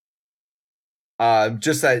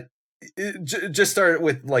 Just start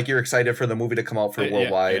with like you're excited for the movie to come out for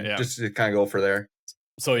worldwide. Yeah. Just to kind of go for there.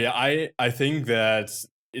 So I think that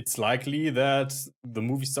it's likely that the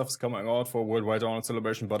movie stuff is coming out for worldwide download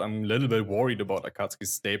celebration, but I'm a little bit worried about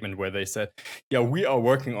Akatsuki's statement where they said, "Yeah, we are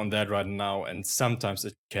working on that right now, and sometimes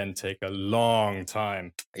it can take a long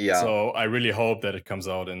time." Yeah. So I really hope that it comes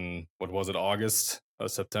out in August.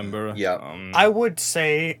 September. Yeah. I would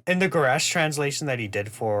say in the Goresh translation that he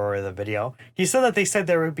did for the video, he said that they said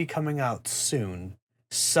they would be coming out soon.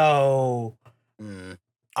 So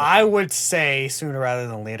I would say sooner rather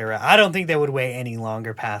than later. I don't think they would wait any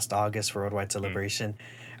longer past August for Worldwide Celebration.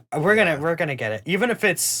 We're gonna get it. Even if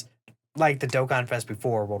it's like the Dokkan Fest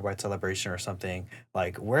before Worldwide Celebration or something,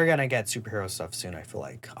 like we're gonna get superhero stuff soon, I feel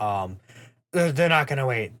like. They're not gonna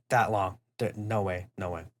wait that long. No way.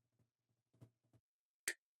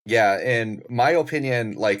 Yeah, in my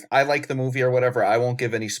opinion, like I like the movie or whatever. I won't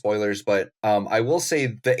give any spoilers, but I will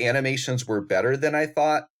say the animations were better than I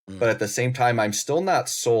thought. But at the same time, I'm still not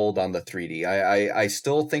sold on the 3D. I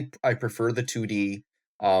still think I prefer the 2D.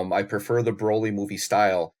 I prefer the Broly movie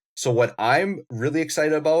style. So what I'm really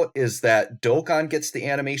excited about is that Dokkan gets the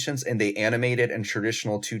animations and they animate it in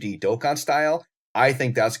traditional 2D Dokkan style. I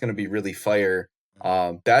think that's going to be really fire.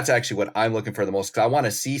 That's actually what I'm looking for the most, because I want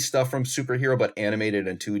to see stuff from Superhero but animated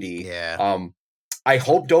in 2D. Yeah. I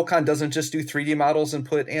hope Dokkan doesn't just do 3D models and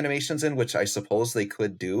put animations in, which I suppose they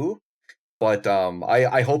could do. But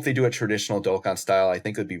I hope they do it traditional Dokkan style. I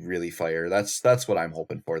think it would be really fire. That's what I'm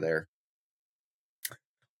hoping for there.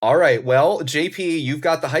 All right. Well, JP, you've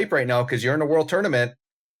got the hype right now because you're in a world tournament.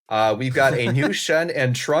 We've got a new Shen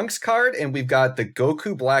and Trunks card, and we've got the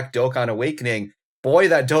Goku Black Dokkan Awakening. boy,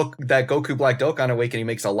 that Goku Black Dokkan Awakening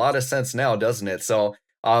makes a lot of sense now, doesn't it? So,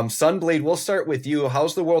 Sunblade, we'll start with you.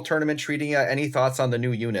 How's the World Tournament treating you? Any thoughts on the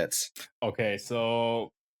new units? Okay,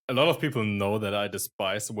 so a lot of people know that I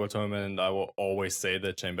despise the World Tournament, and I will always say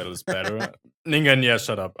that Chain Battle is better. Ningen, yeah,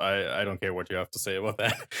 shut up. I don't care what you have to say about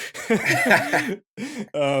that.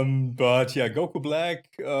 But yeah, Goku Black,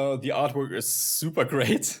 the artwork is super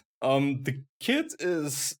great. The kid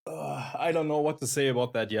is, I don't know what to say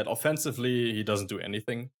about that yet. Offensively, he doesn't do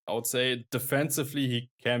anything, I would say. Defensively, he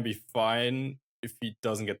can be fine if he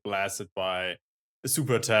doesn't get blasted by a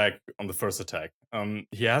super attack on the first attack.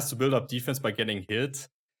 He has to build up defense by getting hit,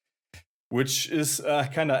 which is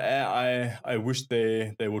kind of I wish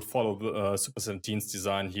they would follow the Super 17's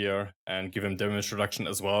design here and give him damage reduction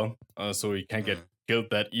as well, so he can't get killed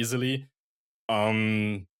that easily.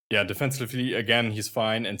 Yeah, defensively, again, he's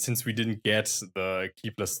fine. And since we didn't get the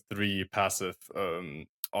Ki +3 passive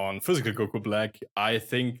on physical Goku Black, I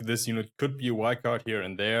think this unit could be a wildcard here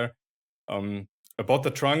and there. About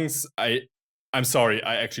the Trunks, I'm sorry,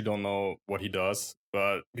 I actually don't know what he does.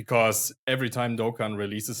 But because every time Dokkan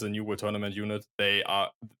releases a new World Tournament unit, they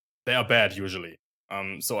are bad usually.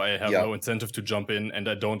 So I have no incentive to jump in, and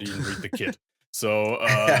I don't even read the kit. So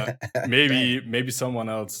maybe someone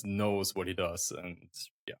else knows what he does, and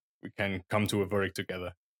yeah, we can come to a verdict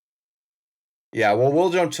together. Yeah, well,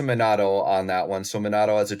 we'll jump to Minato on that one. So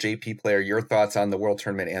Minato, as a JP player, your thoughts on the World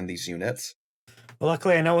Tournament and these units? Well,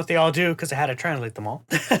 luckily I know what they all do because I had to translate them all.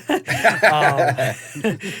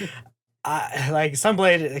 Like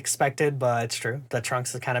Sunblade expected, but it's true. The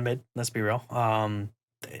Trunks is kind of mid. Let's be real. I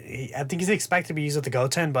think he's expected to be used with the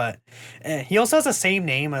Goten, but he also has the same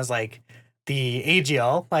name as like the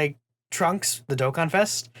AGL, like Trunks, the Dokkan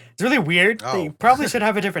Fest. It's really weird. They probably should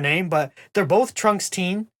have a different name, but they're both Trunks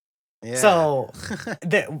Teen. Yeah. So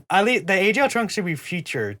the AGL Trunks should be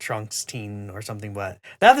Future Trunks Teen or something, but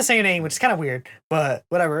they have the same name, which is kind of weird. But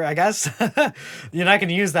whatever, I guess. You're not going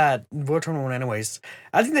to use that World Tournament one anyways.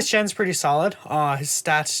 I think the Shen's pretty solid. His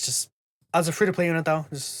stats just, as a free-to-play unit though,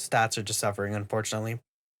 his stats are just suffering, unfortunately.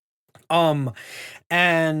 And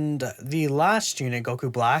the last unit,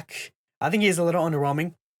 Goku Black, I think he's a little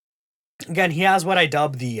underwhelming. Again, he has what I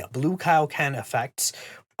dub the Blue Kaioken effect,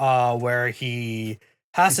 where he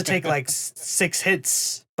has to take like 6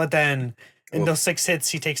 hits, but then in those 6 hits,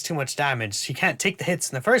 he takes too much damage. He can't take the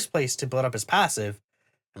hits in the first place to build up his passive.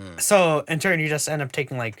 So in turn, you just end up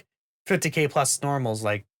taking like 50k plus normals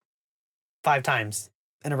like 5 times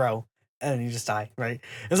in a row, and you just die, right?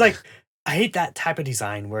 It's like, I hate that type of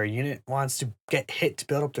design where a unit wants to get hit to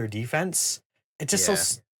build up their defense. It's just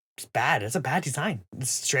so bad. It's a bad design.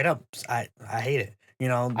 It's straight up. I hate it. You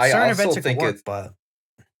know, certain events it could work, but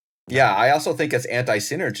yeah, I also think it's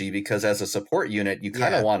anti-synergy because as a support unit, you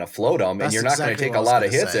kind of want to float them, and you're not going to take a lot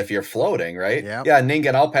of hits if you're floating, right? Yeah,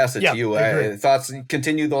 Ningen, I'll pass it to you. Thoughts?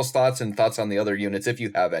 Continue those thoughts and thoughts on the other units if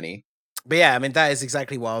you have any. But yeah, I mean, that is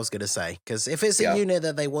exactly what I was going to say. Because if it's a unit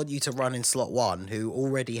that they want you to run in slot 1 who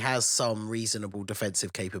already has some reasonable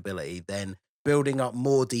defensive capability, then building up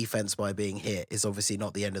more defense by being hit is obviously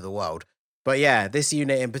not the end of the world. But yeah, this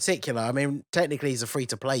unit in particular, I mean, technically he's a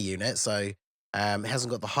free-to-play unit, so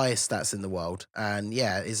hasn't got the highest stats in the world. And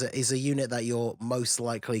yeah, is a unit that you're most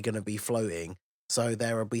likely going to be floating. So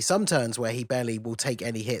there will be some turns where he barely will take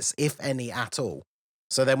any hits, if any at all.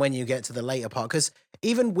 So then when you get to the later part, because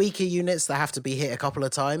even weaker units that have to be hit a couple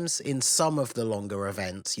of times, in some of the longer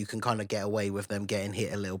events, you can kind of get away with them getting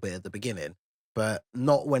hit a little bit at the beginning. But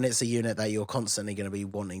not when it's a unit that you're constantly going to be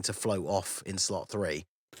wanting to float off in slot 3.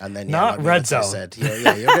 And then not like red zone. Said,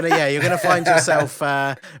 you're gonna find yourself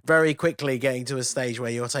very quickly getting to a stage where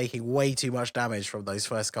you're taking way too much damage from those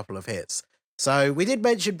first couple of hits. So we did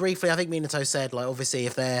mention briefly, I think Minato said, like, obviously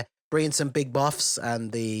if they're bringing some big buffs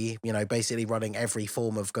and the, basically running every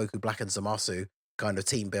form of Goku Black and Zamasu kind of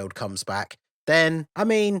team build comes back, then, I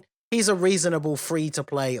mean, he's a reasonable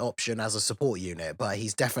free-to-play option as a support unit, but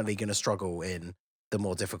he's definitely going to struggle in the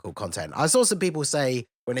more difficult content. I saw some people say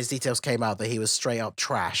when his details came out that he was straight up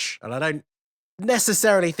trash, and I don't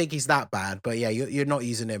necessarily think he's that bad, but yeah, you're not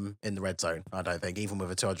using him in the red zone, I don't think, even with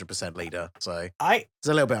a 200% leader. So it's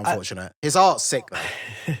a little bit unfortunate. His art's sick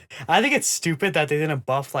though. I think it's stupid that they didn't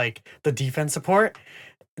buff like the defense support.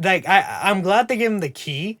 Like I'm glad they gave him the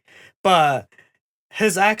key, but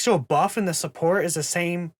his actual buff in the support is the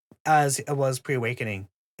same as it was pre-awakening.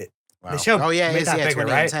 Wow. They should have made that bigger,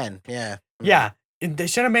 20 right? And 10. Yeah. Yeah. They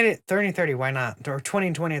should have made it 30-30. Why not? Or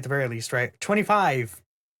 20-20 at the very least, right? 25-20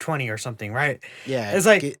 or something, right? Yeah. It's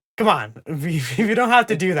like, come on. If you don't have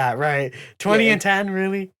to do that, right? 20 and 10,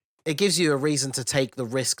 really? it gives you a reason to take the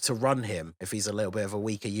risk to run him if he's a little bit of a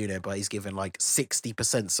weaker unit, but he's given like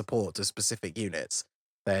 60% support to specific units.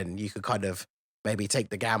 Then you could kind of maybe take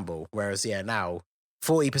the gamble. Whereas, yeah, now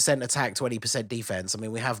 40% attack, 20% defense. I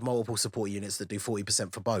mean, we have multiple support units that do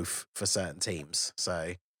 40% for both for certain teams.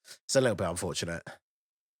 So it's a little bit unfortunate.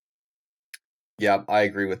 Yeah, I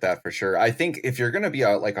agree with that for sure. I think if you're going to be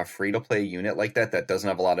a free-to-play unit like that doesn't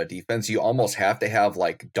have a lot of defense, you almost have to have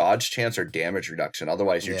like dodge chance or damage reduction.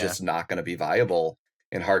 Otherwise, you're just not going to be viable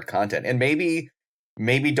in hard content. And maybe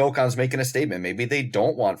Dokkan's making a statement. Maybe they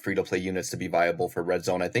don't want free-to-play units to be viable for Red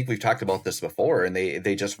Zone. I think we've talked about this before, and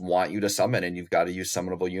they just want you to summon, and you've got to use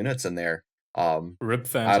summonable units in there. Rip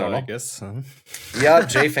Phantom, I don't know. I guess. Yeah,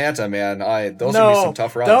 Jay Phantom, man. Those would be some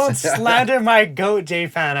tough runs. Don't slander my goat, Jay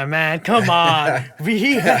Phantom, man. Come on.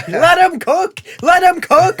 Let him cook. Let him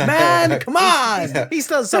cook, man. Come on. He's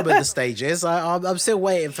done some of the stages. I'm still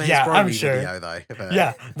waiting for his Broly video, though. But...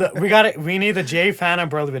 Yeah, we need the Jay Phantom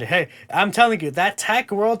Broly video. Hey, I'm telling you, that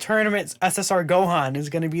Tech World Tournament SSR Gohan is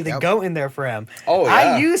going to be the goat in there for him. Oh, yeah.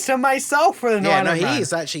 I used him myself for the he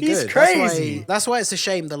is actually He's good. Crazy. That's why it's a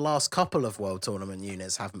shame the last couple of World Tournament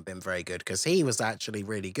units haven't been very good, because he was actually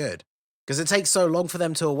really good. Because it takes so long for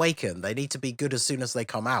them to awaken. They need to be good as soon as they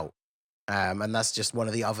come out. And that's just one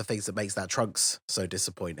of the other things that makes that Trunks so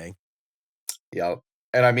disappointing. Yeah.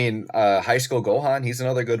 And I mean, High School Gohan, he's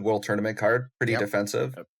another good World Tournament card. Pretty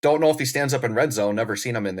defensive. Don't know if he stands up in Red Zone. Never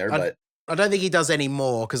seen him in there, but... I don't think he does any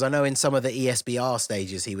more, because I know in some of the ESBR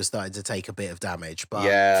stages he was starting to take a bit of damage. But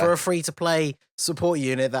for a free-to-play support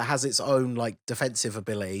unit that has its own like defensive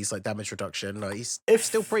abilities, like damage reduction, like, he's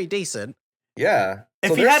still pretty decent. Yeah.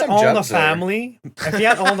 If he had all the family,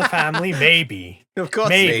 maybe. Of course,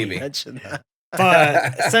 maybe. Mention that.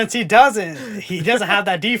 But since he doesn't have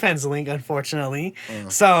that defense link, unfortunately.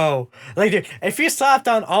 So, like, dude, if you slapped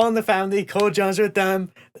on All in the Family, Cole Jones with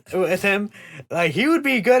him, like, he would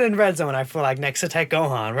be good in Red Zone, I feel like, next to Tech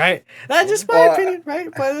Gohan, right? That's just my opinion, right?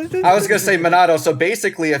 But I was gonna say Minato, so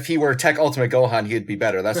basically if he were Tech Ultimate Gohan, he'd be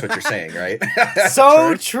better. That's what you're saying, right?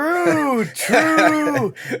 So true.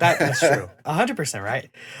 That's true. 100%, right?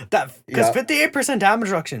 That because 58% damage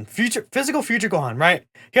reduction, physical future Gohan, right?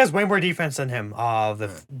 He has way more defense than him. The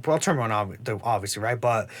World Tournament one, obviously, right?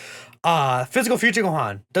 But physical future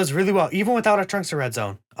Gohan does really well, even without a Trunks or Red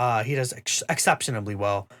Zone. He does exceptionally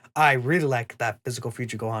well. I really like that physical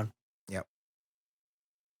future Gohan. Yep.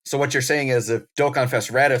 So what you're saying is if Dokkan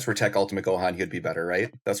Fest Raditz were Tech Ultimate Gohan, he'd be better,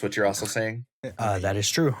 right? That's what you're also saying? That is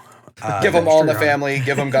true. Give them all in the family,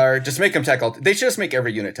 give them guard, just make them Tech Ultimate. They should just make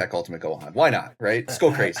every unit Tech Ultimate Gohan. Why not, right? Let's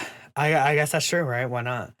go crazy. I guess that's true, right? Why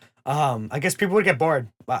not? I guess people would get bored,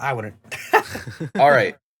 but I wouldn't. All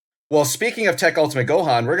right. Well, speaking of Tech Ultimate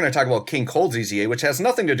Gohan, we're going to talk about King Cold's EZA, which has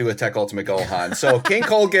nothing to do with Tech Ultimate Gohan. So King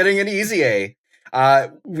Cold getting an EZA.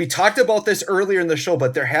 We talked about this earlier in the show,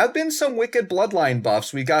 but there have been some wicked bloodline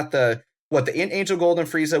buffs. We got the Angel Golden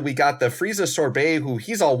Frieza. We got the Frieza Sorbet, who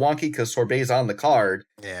he's all wonky because Sorbet's on the card.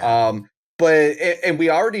 Yeah. And we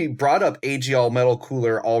already brought up AGL Metal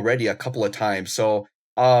Cooler already a couple of times. So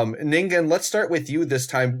Ningen, let's start with you this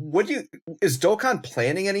time. Is Dokkan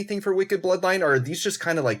planning anything for Wicked Bloodline, or are these just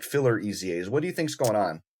kind of like filler EZAs? What do you think's going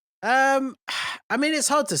on? I mean, it's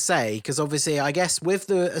hard to say, because obviously, I guess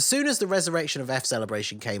as soon as the Resurrection of F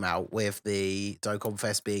celebration came out, with the Dokkan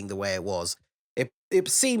Fest being the way it was, it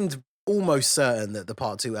seemed almost certain that the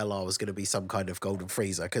Part 2 LR was going to be some kind of Golden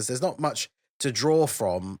Frieza, because there's not much to draw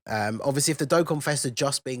from. Obviously, if the Dokkan Fest had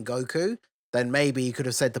just been Goku, then maybe you could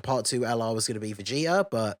have said the Part 2 LR was going to be Vegeta,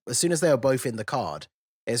 but as soon as they were both in the card,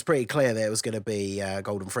 it's pretty clear that it was going to be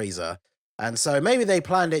Golden Frieza. And so maybe they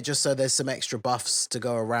planned it just so there's some extra buffs to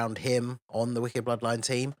go around him on the Wicked Bloodline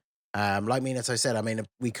team. Like Minato said, I mean,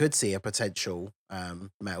 we could see a potential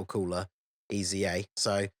Metal Cooler EZA.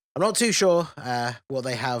 So I'm not too sure what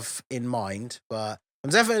they have in mind, but I'm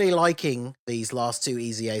definitely liking these last two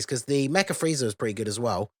EZAs, because the Mecha Frieza is pretty good as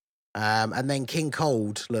well. And then King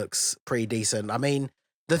Cold looks pretty decent. I mean,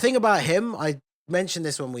 the thing about him, I mentioned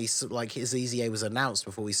this when his EZA was announced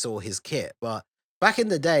before we saw his kit, but back in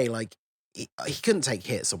the day, like, he couldn't take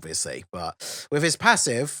hits, obviously, but with his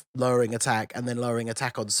passive, lowering attack and then lowering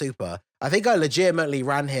attack on super, I think I legitimately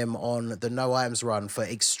ran him on the No Items run for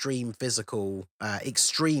extreme physical,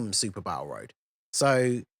 extreme Super Battle Road.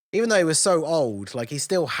 So even though he was so old, like, he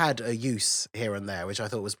still had a use here and there, which I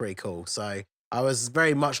thought was pretty cool. So I was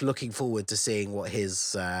very much looking forward to seeing what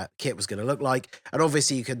his kit was going to look like. And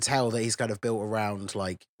obviously you can tell that he's kind of built around,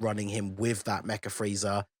 like, running him with that Mecha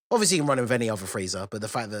Frieza. Obviously you can run him with any other Frieza, but the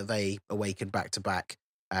fact that they awaken back to back,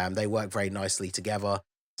 they work very nicely together.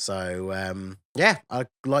 So, yeah, I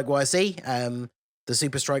like what I see. the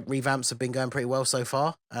Super Strike revamps have been going pretty well so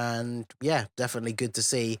far. And yeah, definitely good to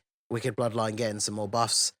see Wicked Bloodline getting some more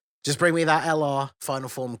buffs. Just bring me that LR Final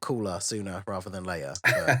Form cooler sooner rather than later.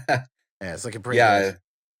 But, yeah, it's looking pretty good.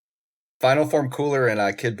 Final Form cooler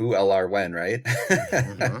and Kid Buu LR when, right?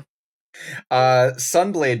 Mm-hmm.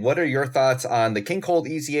 Sunblade, what are your thoughts on the King Cold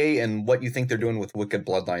EZA and what you think they're doing with Wicked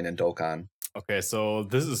Bloodline and Dokkan? Okay, so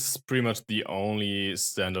this is pretty much the only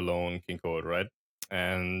standalone King Cold, right?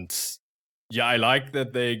 And yeah, I like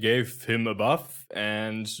that they gave him a buff.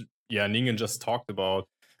 And yeah, Ningen just talked about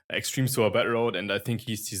Extreme Sewer Battle Road, and I think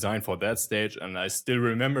he's designed for that stage. And I still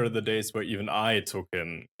remember the days where even I took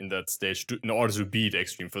him in that stage in order to beat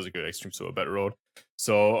Extreme Physical, Extreme Sewer Battle Road.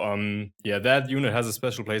 So yeah, that unit has a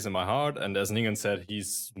special place in my heart. And as Ningen said,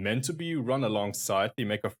 he's meant to be run alongside the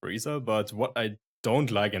Mecha Frieza. But what I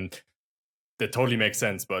don't like, and that totally makes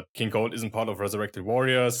sense, but King Cold isn't part of Resurrected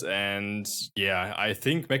Warriors, and yeah, I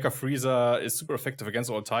think Mecha Frieza is super effective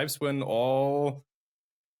against all types when all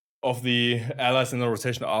of the allies in the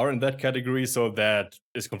rotation are in that category, so that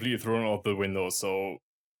is completely thrown out the window. So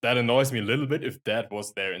that annoys me a little bit if that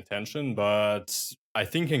was their intention, but I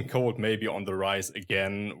think King Cold may be on the rise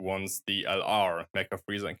again once the LR, Mecha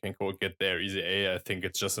Frieza and King Cold get their EZA. I think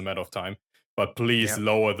it's just a matter of time. But please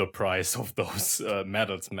lower the price of those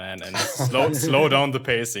medals, man, and slow down the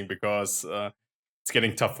pacing, because it's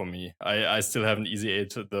getting tough for me. I still haven't EZA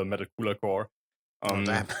to the Metal Cooler Core.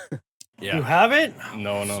 Damn. Yeah. You have it?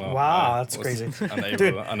 No. Wow, that's crazy.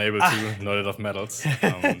 Unable to, not enough medals.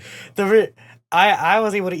 I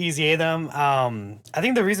was able to EZA them. I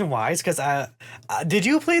think the reason why is because did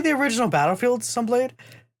you play the original Battlefield, Sunblade?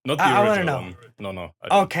 Not the I original want to one. No.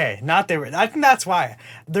 Okay, not the. I think that's why.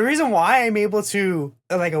 The reason why I'm able to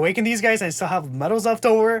like awaken these guys and I still have medals left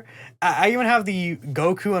over. I even have the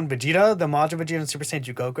Goku and Vegeta, the Majin Vegeta and Super Saiyan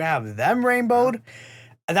 2 Goku. I have them rainbowed.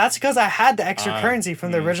 That's because I had the extra currency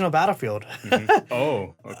from the original Battlefield.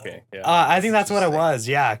 Oh, okay. Yeah. I think that's what it was.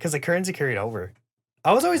 Yeah, because the currency carried over.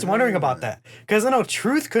 I was always wondering about that because I know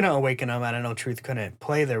Truth couldn't awaken them, and I know Truth couldn't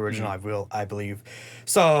play the original. I believe.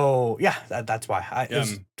 So yeah, that's why.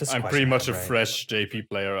 I'm pretty much a fresh JP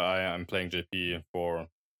player. I'm playing JP for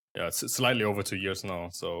it's slightly over 2 years now.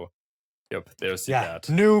 So yep, there's that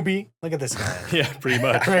newbie. Look at this guy. Yeah, pretty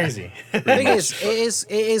much crazy. The thing is, it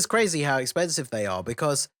is crazy how expensive they are,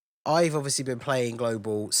 because I've obviously been playing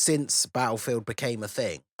Global since Battlefield became a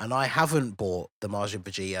thing, and I haven't bought the Majin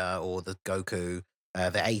Vegeta or the Goku.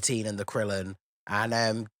 The 18 and the Krillin,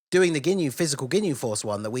 and doing the physical Ginyu Force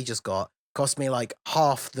one that we just got cost me like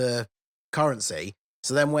half the currency.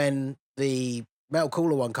 So then when the Metal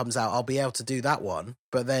Cooler one comes out, I'll be able to do that one,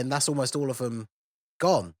 but then that's almost all of them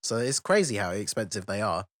gone. So it's crazy how expensive they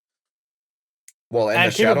are. Well,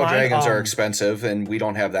 and the Shadow Dragons are expensive, and we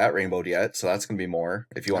don't have that rainbowed yet, so that's going to be more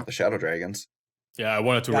if you want the Shadow Dragons. Yeah, I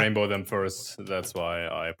wanted to rainbow them first. That's why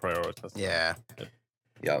I prioritized them. Yeah.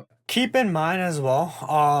 Yep. Keep in mind as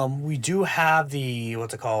well, we do have the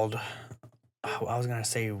what's it called? I was gonna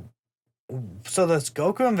say, so there's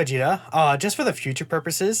Goku and Vegeta. Just for the future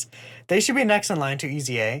purposes, they should be next in line to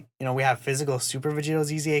EZA. You know, we have physical Super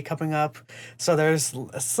Vegeta's EZA coming up, so there's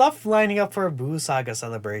stuff lining up for a Buu Saga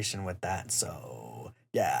celebration with that. So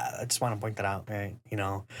yeah, I just want to point that out. Right? You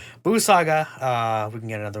know, Buu Saga. We can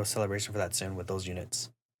get another celebration for that soon with those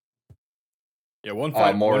units. Yeah, one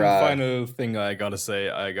final thing I gotta say,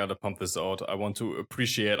 I gotta pump this out. I want to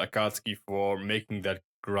appreciate Akatsuki for making that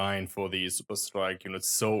grind for the Super Strike units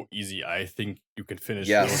so easy. I think you can finish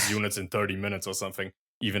those units in 30 minutes or something,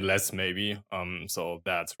 even less maybe. So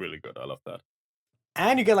that's really good. I love that.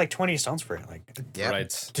 And you get like 20 stones for it. Like,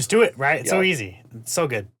 right. Just do it, right? It's so easy. It's so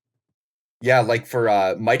good. Yeah, like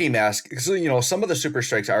for Mighty Mask, so you know, some of the Super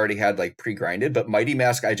Strikes I already had like pre-grinded, but Mighty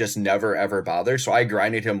Mask I just never ever bothered. So I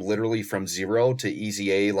grinded him literally from 0 to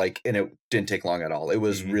EZA, and it didn't take long at all. It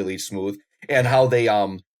was really smooth. And how they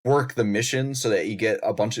work the mission so that you get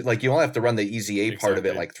a bunch of you only have to run the EZA part of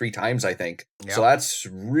it like 3 times, I think. Yep. So that's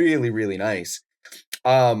really, really nice.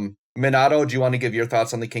 Minato, do you want to give your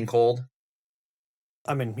thoughts on the King Cold?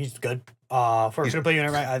 I mean, he's good. For a free-to-play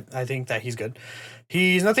unit, right? I think that he's good.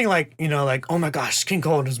 He's nothing like, oh my gosh, King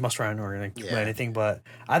Cold is must run or anything, but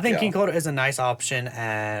I think King Cold is a nice option,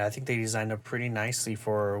 and I think they designed it pretty nicely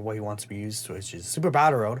for what he wants to be used to, which is Super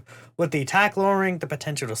Battle Road. With the attack lowering, the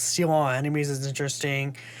potential to steal all enemies is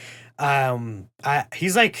interesting.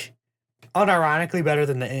 He's like unironically better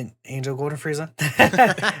than the Angel Golden Frieza.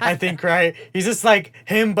 I think, right? He's just like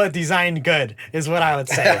him, but designed good, is what I would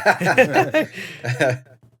say.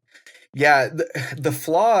 Yeah, the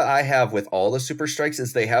flaw I have with all the Super Strikes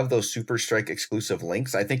is they have those Super Strike exclusive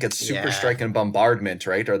links. I think it's Super Strike and Bombardment,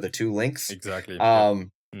 right? Are the 2 links. Exactly.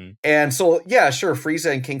 And so, yeah, sure,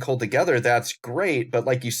 Frieza and King Cold together, that's great. But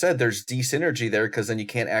like you said, there's desynergy there because then you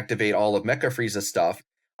can't activate all of Mecha Frieza stuff.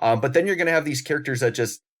 But then you're going to have these characters that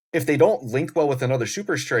just, if they don't link well with another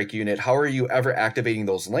Super Strike unit, how are you ever activating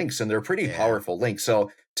those links? And they're pretty powerful links.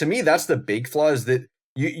 So to me, that's the big flaw, is that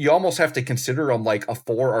you almost have to consider them like a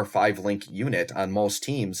 4 or 5 link unit on most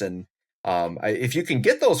teams. And if you can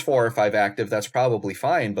get those 4 or 5 active, that's probably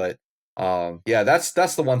fine. But yeah,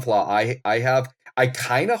 that's the one flaw I have. I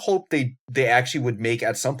kind of hope they actually would make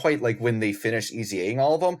at some point, like when they finish EZAing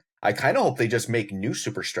all of them, I kind of hope they just make new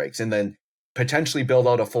Super Strikes and then potentially build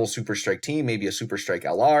out a full Super Strike team, maybe a Super Strike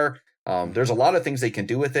LR. There's a lot of things they can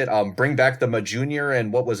do with it. Bring back the Majunior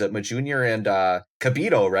and what was it? Majunior and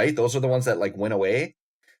Kabito, right? Those are the ones that like went away.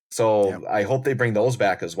 So I hope they bring those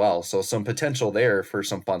back as well. So some potential there for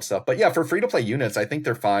some fun stuff. But yeah, for free-to-play units, I think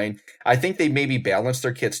they're fine. I think they maybe balance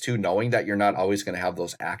their kits too, knowing that you're not always going to have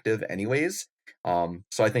those active anyways. So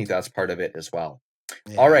I think that's part of it as well.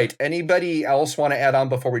 Yeah. All right. Anybody else want to add on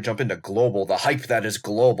before we jump into global, the hype that is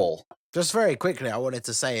global? Just very quickly, I wanted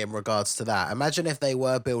to say in regards to that, imagine if they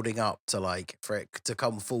were building up to like for it to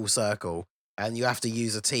come full circle and you have to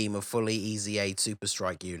use a team of fully EZA Super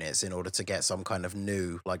Strike units in order to get some kind of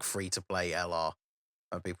new like free-to-play LR.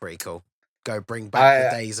 That'd be pretty cool. Go bring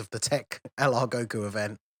back the days of the Tech LR Goku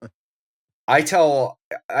event. I tell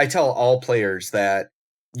all players that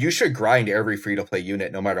you should grind every free-to-play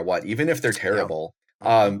unit no matter what, even if they're terrible.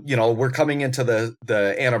 You know, we're coming into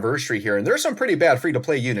the anniversary here, and there's some pretty bad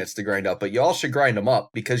free-to-play units to grind up, but you all should grind them up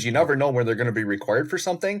because you never know when they're going to be required for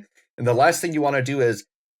something. And the last thing you want to do is,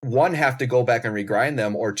 1, have to go back and regrind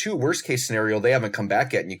them, or 2, worst case scenario, they haven't come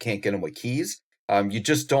back yet and you can't get them with keys. You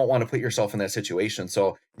just don't want to put yourself in that situation.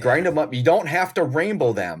 So grind them up. You don't have to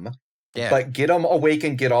rainbow them, but get them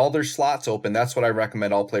awakened, get all their slots open. That's what I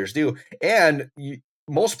recommend all players do. And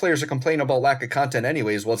most players are complaining about lack of content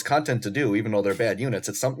anyways. Well, it's content to do, even though they're bad units.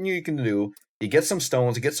 It's something you can do. You get some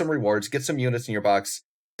stones, you get some rewards, get some units in your box.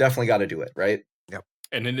 Definitely got to do it, right? Yep.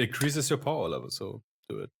 And it increases your power level, so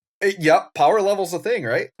do it. Yep, power level's a thing,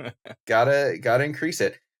 right? gotta increase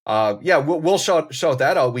it. Yeah, we'll shout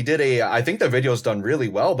that out. We did I think the video's done really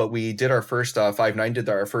well, but we did our first 5-9 did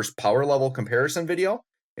our first power level comparison video.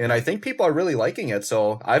 And I think people are really liking it.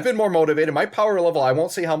 So I've been more motivated. My power level, I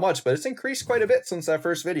won't say how much, but it's increased quite a bit since that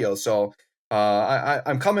first video. So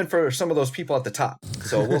I'm coming for some of those people at the top.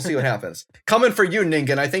 So we'll see what happens. Coming for you,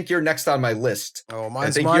 Ningen. I think you're next on my list. Oh,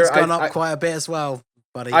 mine's gone up quite a bit as well.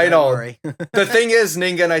 Buddy, I know. Worry. The thing is,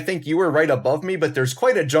 Ningen, I think you were right above me, but there's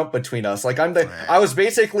quite a jump between us. Like I was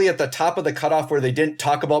basically at the top of the cutoff where they didn't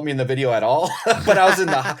talk about me in the video at all. But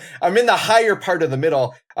I'm in the higher part of the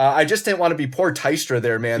middle. I just didn't want to be poor Tystra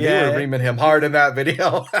there, man. They were reaming him hard in that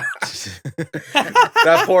video.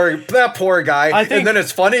 that poor guy. And then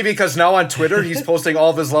it's funny because now on Twitter he's posting all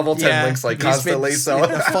of his level 10 links like constantly. So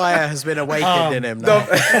the fire has been awakened in him now.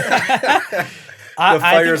 The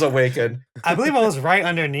fire's awakened. I believe I was right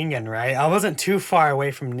under Ningen, right? I wasn't too far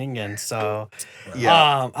away from Ningen, so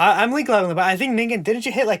I'm league leveling, but I think Ningen, didn't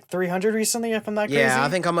you hit like 300 recently? If I'm not crazy. Yeah, I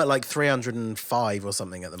think I'm at like 305 or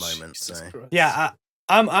something at the moment. So yeah,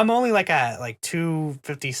 I'm only like at like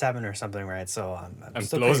 257 or something, right? So I'm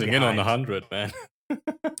still closing in on 100, man.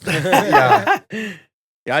 Yeah.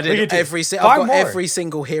 Yeah, I did I've got every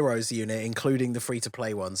single Heroes unit, including the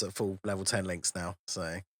free-to-play ones, at full level 10 links now.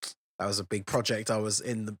 So that was a big project I was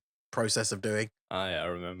in the process of doing. Yeah, I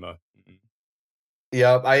remember.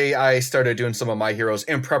 Yeah, I started doing some of my heroes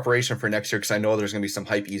in preparation for next year because I know there's going to be some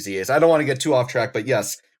hype EZAs. I don't want to get too off track, but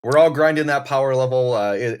yes, we're all grinding that power level.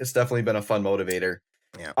 It's definitely been a fun motivator.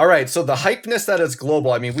 Yeah. All right, so the hypeness that is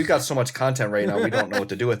global. I mean, we've got so much content right now, we don't know what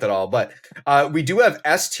to do with it all. But we do have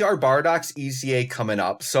STR Bardock's EZA coming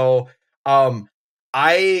up. So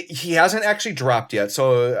he hasn't actually dropped yet,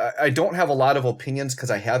 so I don't have a lot of opinions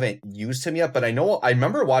because I haven't used him yet. But I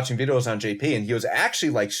remember watching videos on JP, and he was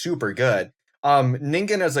actually like super good.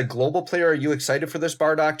 Ningen, as a global player, are you excited for this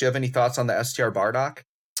Bardock? Do you have any thoughts on the STR Bardock?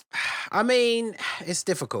 I mean, it's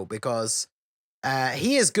difficult because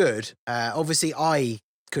he is good. Obviously, I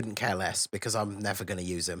couldn't care less because I'm never going to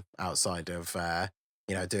use him outside of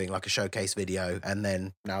doing like a showcase video. And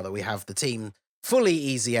then now that we have the team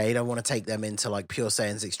fully EZA'd, I want to take them into like Pure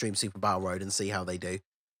Saiyan's Extreme Super Battle Road and see how they do.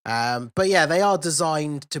 But yeah, they are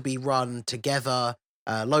designed to be run together.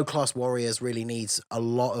 Low Class Warriors really needs a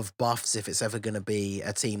lot of buffs if it's ever going to be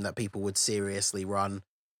a team that people would seriously run.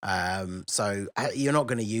 So you're not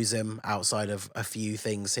going to use him outside of a few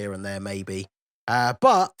things here and there, maybe.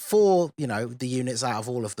 But for, the units out of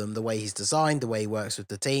all of them, the way he's designed, the way he works with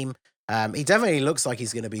the team, he definitely looks like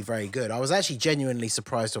he's going to be very good. I was actually genuinely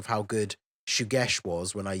surprised of how good Shugesh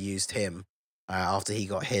was when I used him. after he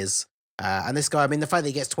got his. And this guy, I mean, the fact that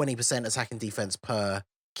he gets 20% attack and defense per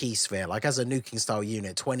key sphere, like as a nuking style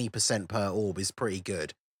unit, 20% per orb is pretty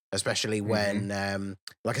good. Especially when,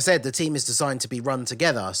 like I said, the team is designed to be run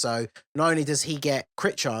together. So not only does he get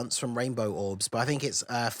crit chance from rainbow orbs, but I think it's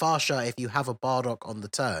Farsha, if you have a Bardock on the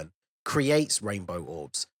turn, creates rainbow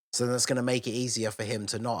orbs. So that's going to make it easier for him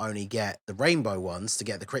to not only get the rainbow ones to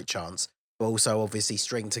get the crit chance, but also obviously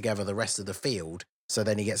string together the rest of the field. So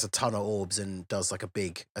then he gets a ton of orbs and does like a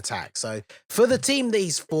big attack. So for the team that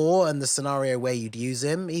he's for and the scenario where you'd use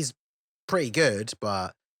him, he's pretty good,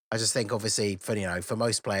 but I just think, obviously, for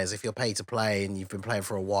most players, if you're paid to play and you've been playing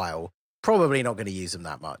for a while, probably not going to use him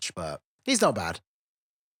that much. But he's not bad.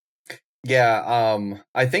 Yeah,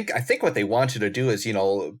 I think what they want you to do is,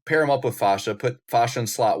 pair him up with Fasha, put Fasha in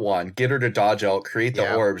slot 1, get her to dodge out, create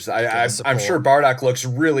the orbs. I'm sure Bardock looks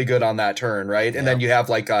really good on that turn, right? And then you have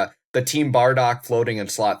like the team Bardock floating in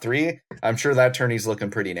slot 3. I'm sure that turn he's looking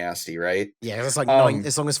pretty nasty, right? Yeah, that's like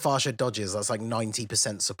as long as Fasha dodges, that's like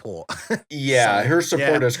 90% support. Yeah, her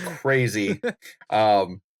support is crazy.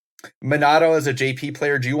 Minato as a JP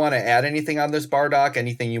player, do you want to add anything on this Bardock?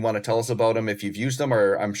 Anything you want to tell us about him if you've used him?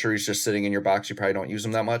 Or I'm sure he's just sitting in your box. You probably don't use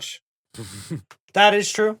him that much. That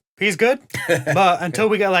is true. He's good. But until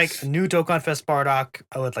we get like new Dokkan Fest Bardock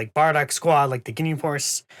with like Bardock Squad, like the Ginyu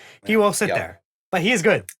Force, he will sit there. But he is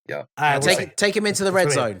good. Yeah. Take him into the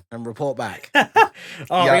red zone and report back. Oh,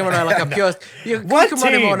 bring him on like a pure. You can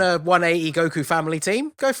run him on a 180 Goku family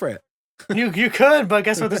team. Go for it. You could, but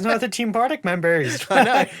guess what? There's no other Team Bardock members. I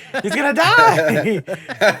know. He's gonna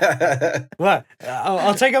die. What?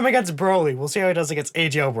 I'll take him against Broly. We'll see how he does against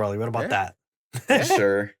AGL Broly. What about that?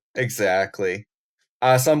 Sure. Exactly.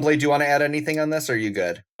 Sunblade, do you want to add anything on this, or are you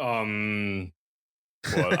good?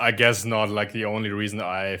 Well, I guess not. Like, the only reason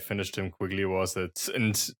I finished him quickly was that,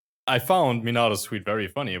 and I found Minato's tweet very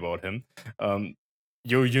funny about him.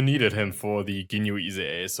 You needed him for the Ginyu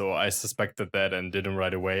EZA, so I suspected that and did him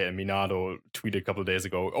right away. And Minato tweeted a couple of days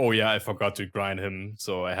ago, "Oh yeah, I forgot to grind him,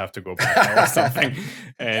 so I have to go back now," or something.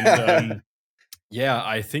 And yeah,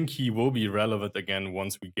 I think he will be relevant again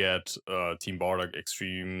once we get Team Bardock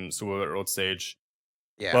Extreme Super Road Stage.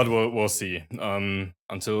 Yeah. But we'll see.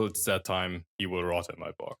 Until it's that time, he will rot in my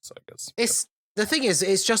box, I guess. The thing is,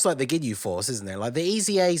 it's just like the Ginyu Force, isn't it? Like, the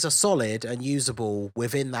EZAs are solid and usable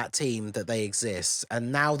within that team that they exist. And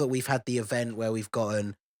now that we've had the event where we've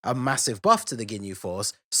gotten a massive buff to the Ginyu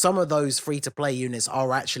Force, some of those free-to-play units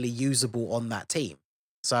are actually usable on that team.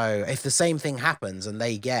 So if the same thing happens and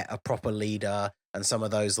they get a proper leader and some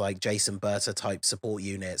of those like Jason Berta type support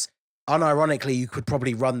units, unironically, you could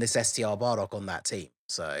probably run this STR Bardock on that team.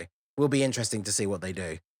 So will be interesting to see what they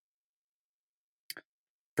do.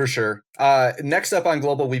 For sure. Next up on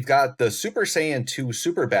Global, we've got the Super Saiyan 2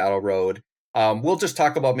 Super Battle Road. We'll just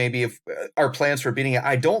talk about maybe if our plans for beating it.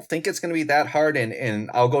 I don't think it's going to be that hard, and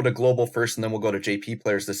I'll go to Global first, and then we'll go to JP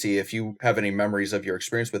players to see if you have any memories of your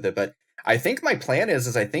experience with it. But I think my plan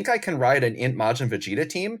is I think I can ride an Int Majin Vegeta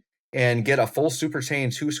team and get a full Super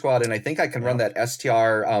Saiyan 2 squad, and I think I can run that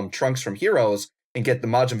STR Trunks from Heroes and get the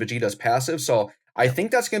Majin Vegeta's passive. So I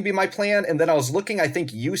think that's going to be my plan. And then I was looking, I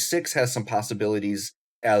think U6 has some possibilities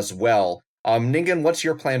as well. Ningen, what's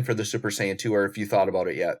your plan for the Super Saiyan 2, or if you thought about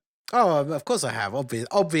it yet? Oh, of course I have.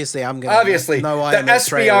 Obviously, I'm going to know the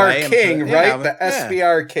SBR King, right? The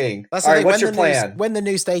SBR King. All right, what's your plan? When the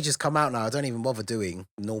new stages come out now, I don't even bother doing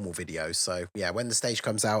normal videos. So yeah, when the stage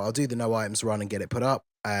comes out, I'll do the no items run and get it put up.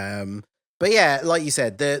 But yeah, like you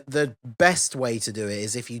said, the best way to do it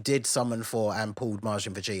is if you did summon for and pulled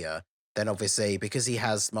Majin Vegeta, then obviously because he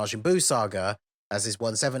has Majin Buu Saga as his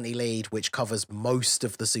 170 lead, which covers most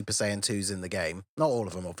of the Super Saiyan 2s in the game. Not all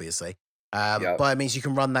of them, obviously. But it means you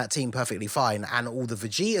can run that team perfectly fine, and all the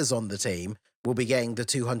Vegetas on the team will be getting the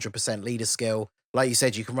 200% leader skill. Like you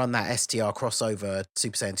said, you can run that STR crossover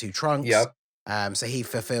Super Saiyan 2 Trunks. So he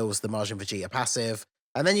fulfills the Majin Vegeta passive.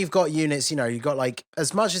 And then you've got units, you've got like,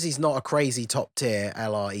 as much as he's not a crazy top tier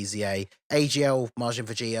LR EZA, AGL Majin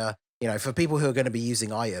Vegeta, for people who are going to be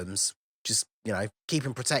using items, just, keep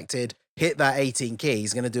him protected, hit that 18 key.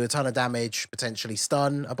 He's going to do a ton of damage, potentially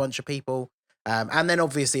stun a bunch of people. And then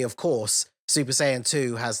obviously, of course, Super Saiyan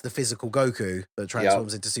 2 has the physical Goku that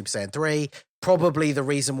transforms into Super Saiyan 3. Probably the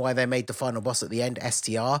reason why they made the final boss at the end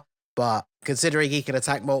STR. But considering he can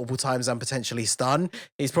attack multiple times and potentially stun,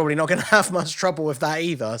 he's probably not going to have much trouble with that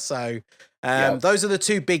either. So those are the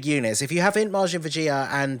two big units. If you have Int Majin Vegeta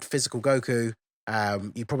and physical Goku,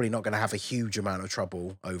 you're probably not going to have a huge amount of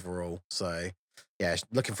trouble overall. So yeah,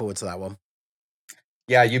 looking forward to that one.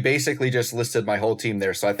 Yeah, you basically just listed my whole team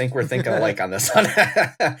there, so I think we're thinking alike on this one,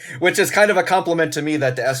 which is kind of a compliment to me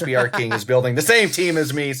that the SBR King is building the same team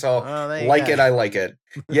as me. So like it, I like it.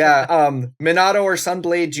 Yeah, Minato or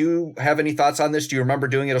Sunblade, do you have any thoughts on this? Do you remember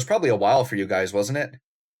doing it? It was probably a while for you guys, wasn't it?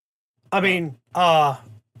 I mean, I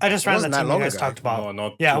just ran the team you guys talked about.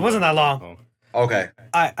 It wasn't that long. Okay.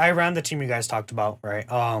 I ran the team you guys talked about, right?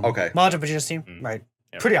 Okay. Mahjong Vegeta's team, right?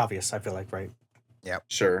 Yep. Pretty obvious, I feel like, right? Yeah.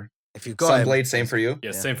 Sure. If you've got Sunblade, same for you?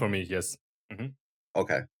 Yes, same for me, yes.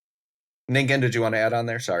 Okay. Ningen, did you want to add on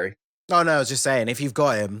there? Sorry. Oh, no, I was just saying, if you've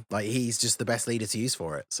got him, like, he's just the best leader to use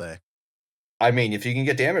for it, so. I mean, if you can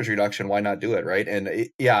get damage reduction, why not do it, right? And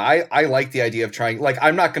I like the idea of trying, like,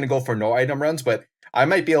 I'm not going to go for no item runs, but I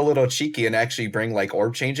might be a little cheeky and actually bring, like,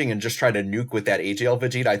 orb changing and just try to nuke with that AGL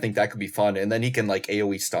Vegeta. I think that could be fun. And then he can, like,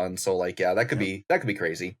 AoE stun. So, like, yeah, that could be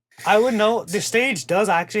crazy. I would note the stage does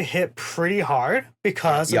actually hit pretty hard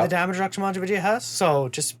because of the damage reduction Mahjong Vegeta has. So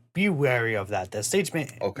just be wary of that. The stage,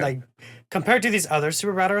 like, compared to these other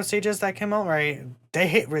Super Battle stages that came out, right, they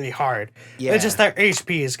hit really hard. Yeah. It's just their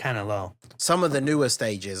HP is kind of low. Some of the newer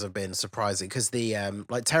stages have been surprising because the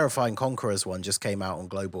like Terrifying Conquerors one just came out on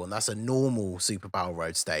Global, and that's a normal Super Battle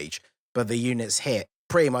Road stage, but the units hit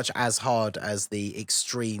pretty much as hard as the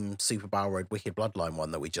extreme Super Battle Road Wicked Bloodline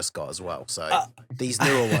one that we just got as well. So these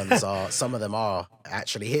newer ones some of them are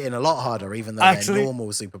actually hitting a lot harder, even though they're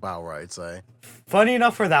normal Super Battle Road. So funny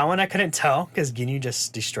enough for that one, I couldn't tell because Ginyu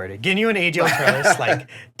just destroyed it. Ginyu and AGL Turles like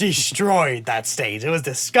destroyed that stage. It was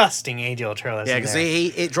disgusting. AGL Turles. Yeah, because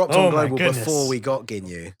it dropped on Global before we got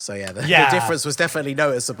Ginyu. So the difference was definitely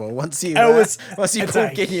noticeable once you pulled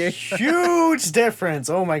Ginyu. Huge difference.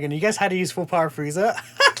 Oh my goodness, you guys had to use full power Frieza.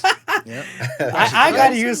 Yep. I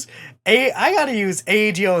gotta use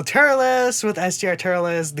AGL Turles with STR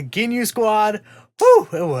Turles, the Ginyu squad. Whew,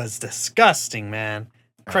 it was disgusting, man.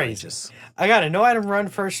 Crazy. I got a no item run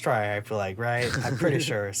first try, I feel like, right? I'm pretty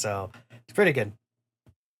sure. So it's pretty good.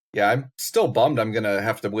 Yeah, I'm still bummed I'm gonna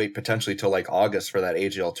have to wait potentially till like August for that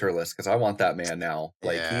AGL Turles because I want that man now.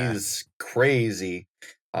 Like he's crazy.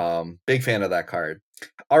 Big fan of that card.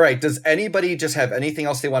 All right, does anybody just have anything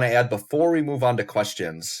else they want to add before we move on to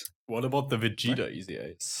questions? What about the Vegeta Easy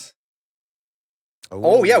Ace?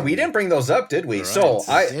 Oh yeah, we didn't bring those up, did we? Right. So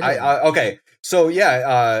I okay. So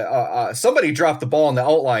yeah, somebody dropped the ball in the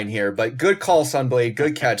outline here, but good call, Sunblade.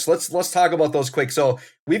 Good catch. Let's talk about those quick. So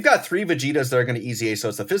we've got 3 Vegetas that are going to Easy Ace. So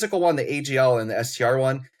it's the physical one, the AGL, and the STR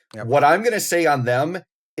one. Yep. What I'm going to say on them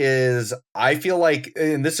is I feel like,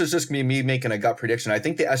 and this is just me making a gut prediction, I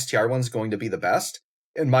think the STR one's going to be the best.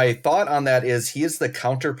 And my thought on that is he is the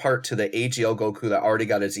counterpart to the AGL Goku that already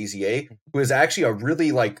got his EZA, who is actually a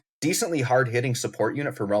really like decently hard-hitting support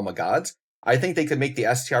unit for Realm of Gods. I think they could make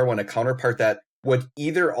the STR one a counterpart that would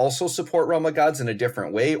either also support Realm of Gods in a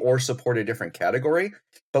different way or support a different category.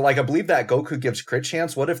 But like I believe that Goku gives crit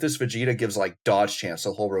chance. What if this Vegeta gives like dodge chance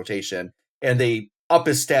the whole rotation and they up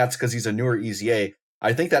his stats because he's a newer EZA?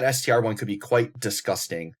 I think that STR one could be quite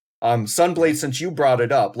disgusting. Sunblade, since you brought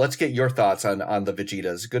it up, let's get your thoughts on the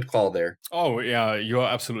Vegetas. Good call there. Oh yeah, you're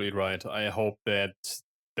absolutely right. I hope that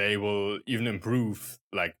they will even improve,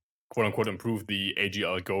 like quote unquote, improve the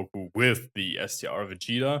AGL Goku with the STR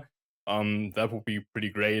Vegeta. That would be pretty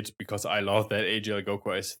great because I love that AGL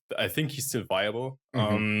Goku. I think he's still viable.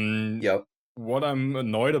 Yep. What I'm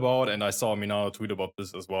annoyed about, and I saw Minato tweet about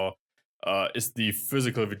this as well, is the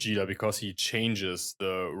physical Vegeta because he changes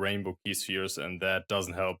the rainbow key spheres and that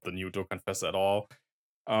doesn't help the new Dokkan Fest at all.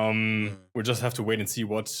 We'll just have to wait and see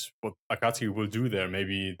what Akatsuki will do there.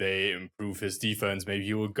 Maybe they improve his defense, maybe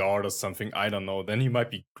he will guard or something, I don't know. Then he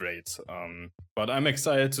might be great. But I'm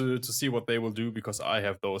excited to see what they will do because I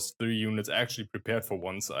have those 3 units actually prepared for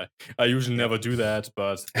once. I usually never do that,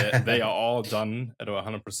 but they are all done at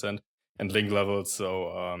 100% and link level.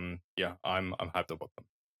 So yeah, I'm hyped about them.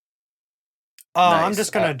 Nice. I'm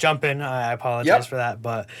just gonna jump in. I apologize for that,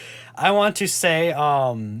 but I want to say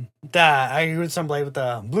that I agree with Sunblade with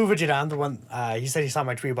the blue Vegeta. The one he said he saw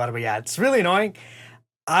my tweet about it, but yeah, it's really annoying.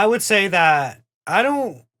 I would say that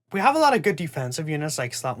we have a lot of good defensive units,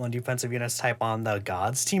 like slot 1 defensive units type on the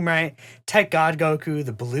Gods team, right? Tech God Goku,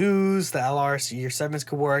 the Blues, the LRC, your 7s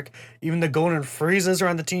could work. Even the Golden Friezas are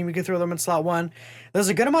on the team. You can throw them in slot 1. There's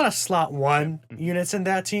a good amount of slot 1 units in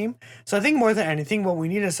that team. So I think more than anything, what we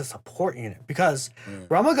need is a support unit because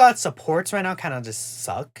Realm of God supports right now kind of just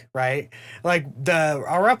suck, right? Like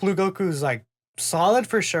our rep Blue Goku is like solid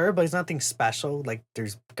for sure, but he's nothing special. Like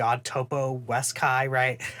there's God Topo, West Kai,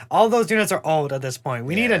 right? All those units are old at this point.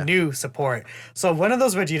 We need a new support. So one of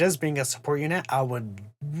those Vegetas being a support unit, I would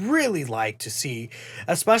really like to see,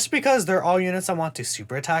 especially because they're all units I want to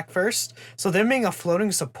super attack first. So them being a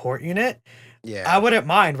floating support unit, Yeah. I wouldn't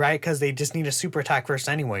mind, right? Because they just need a super attack first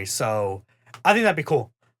anyway. So I think that'd be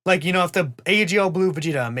cool. Like, you know, if the AGL blue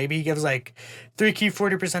Vegeta, maybe he gives like 3Q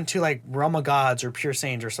 40% to like Realm of Gods or Pure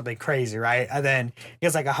Saiyans or something crazy, right? And then he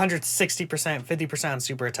has like 160%, 50% on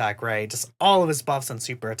super attack, right? Just all of his buffs and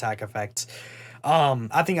super attack effects.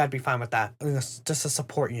 I think I'd be fine with that. Just a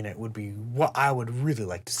support unit would be what I would really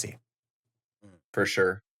like to see. For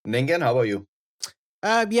sure. Ningen, how about you?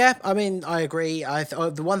 Yeah, I mean, I agree.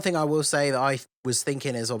 The one thing I will say that I was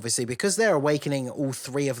thinking is obviously because they're awakening all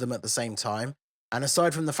three of them at the same time, and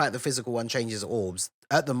aside from the fact the physical one changes orbs,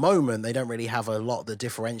 at the moment they don't really have a lot that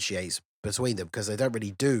differentiates between them because they don't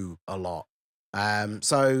really do a lot.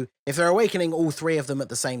 So if they're awakening all three of them at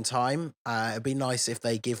the same time, it'd be nice if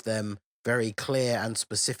they give them very clear and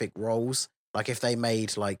specific roles. Like if they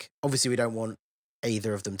made obviously we don't want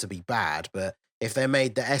either of them to be bad, but if they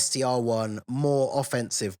made the STR one more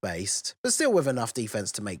offensive based, but still with enough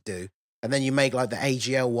defense to make do, and then you make like the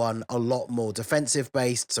AGL one a lot more defensive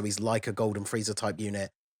based, so he's like a Golden Freezer type unit,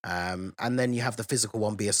 and then you have the physical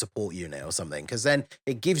one be a support unit or something, because then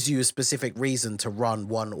it gives you a specific reason to run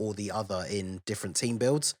one or the other in different team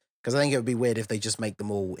builds, because I think it would be weird if they just make them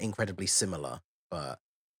all incredibly similar, but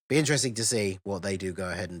be interesting to see what they do go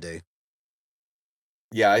ahead and do.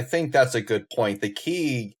 Yeah, I think that's a good point. The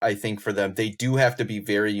key, I think, for them, they do have to be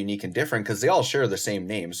very unique and different because they all share the same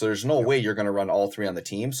name. So there's no way you're going to run all three on the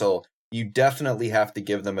team. So you definitely have to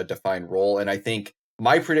give them a defined role. And I think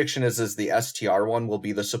my prediction is the STR one will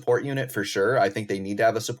be the support unit for sure. I think they need to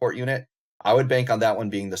have a support unit. I would bank on that one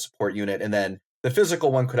being the support unit. And then the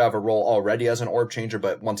physical one could have a role already as an orb changer,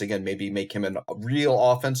 but once again, maybe make him a real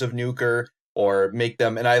offensive nuker or make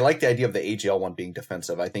them. And I like the idea of the AGL one being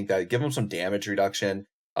defensive. I think that give them some damage reduction,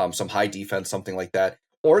 some high defense, something like that.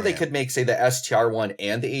 Or they could make, say, the STR one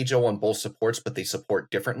and the AGL one both supports, but they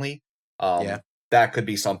support differently. That could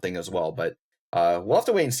be something as well. But we'll have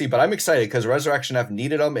to wait and see. But I'm excited because Resurrection F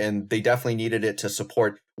needed them, and they definitely needed it to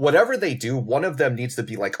support whatever they do. One of them needs to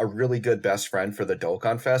be like a really good best friend for the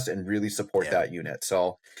Dokkan Fest and really support that unit.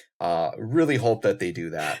 So really hope that they do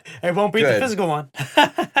that. It won't be the physical one.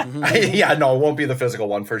 Yeah, no, it won't be the physical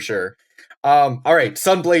one for sure. All right,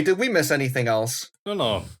 Sunblade, did we miss anything else?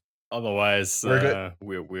 No. Otherwise, we're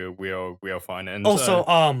good. We are fine. And also,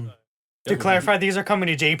 to clarify, these are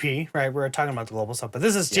coming to JP, right? We're talking about the global stuff, but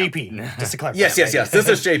this is JP. Just to clarify. Yes. This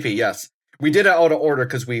is JP. Yes, we did it out of order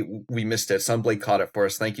because we missed it. Sunblade caught it for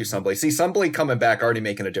us. Thank you, Sunblade. See, Sunblade coming back, already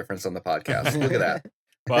making a difference on the podcast. Look at that.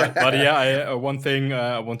 but yeah, one thing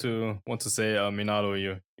I want to say, Minato,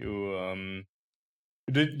 you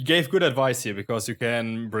gave good advice here because you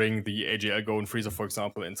can bring the AGL Golden Freezer, for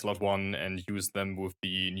example, in slot 1 and use them with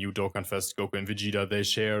the new Dokkan Fest Goku and Vegeta. They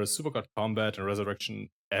share Super God Combat and Resurrection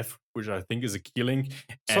F, which I think is a key link.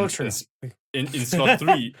 So and true. In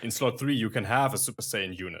slot 3, you can have a Super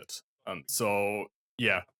Saiyan unit. So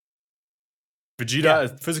yeah,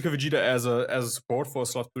 Vegeta, physical Vegeta as a support for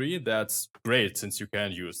slot 3. That's great since you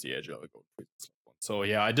can use the AGL Golden Freezer slot 1. So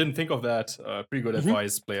yeah, I didn't think of that. Pretty good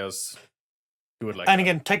advice, players. And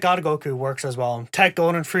again, Tech God Goku works as well. Tech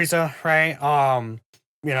Golden Frieza, right?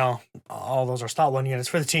 You know, all those are slot 1 units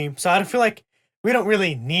for the team. So I don't feel like we don't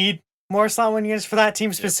really need more slot 1 units for that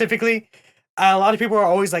team specifically. A lot of people are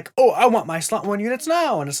always like, "Oh, I want my slot 1 units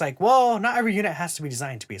now," and it's like, well, not every unit has to be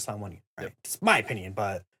designed to be a slot 1 unit, right? It's my opinion,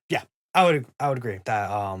 but yeah, I would agree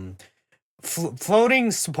that floating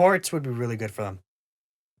supports would be really good for them.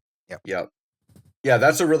 Yep. Yeah,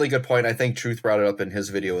 that's a really good point. I think Truth brought it up in his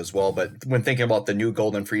video as well. But when thinking about the new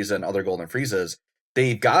Golden Frieza and other Golden Friezas,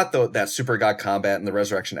 they've got that Super God Combat and the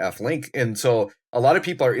Resurrection F link. And so a lot of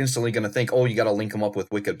people are instantly going to think, oh, you got to link them up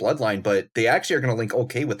with Wicked Bloodline. But they actually are going to link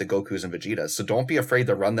okay with the Gokus and Vegetas. So don't be afraid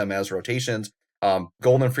to run them as rotations.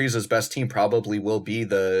 Golden Frieza's best team probably will be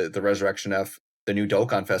the Resurrection F, the new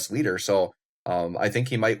Dokkan Fest leader. So I think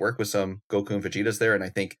he might work with some Goku and Vegetas there. And I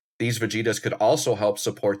think these Vegetas could also help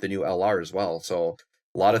support the new LR as well. So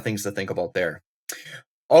a lot of things to think about there.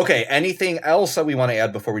 Okay, anything else that we want to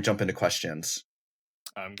add before we jump into questions?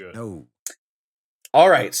 I'm good. No.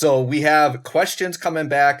 All right, so we have questions coming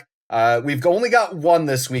back. We've only got one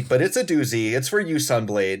this week, but it's a doozy. It's for you,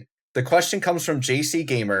 Sunblade. The question comes from JC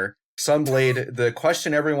Gamer. Sunblade, the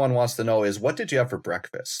question everyone wants to know is, what did you have for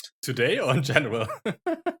breakfast? Today or in general?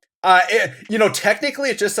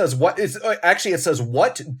 Technically it just says it says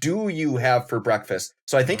what do you have for breakfast?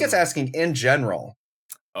 So I think it's asking in general.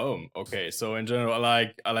 Oh, okay. So in general,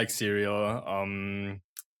 I like cereal.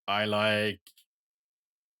 I like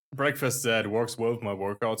breakfast that works well with my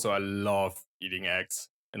workout. So I love eating eggs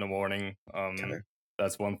in the morning.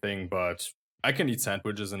 That's one thing, but I can eat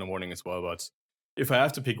sandwiches in the morning as well. But if I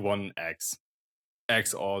have to pick one, eggs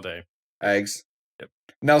all day. Eggs. Yep.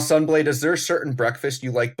 Now, Sunblade, is there a certain breakfast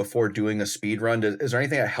you like before doing a speed run? Is there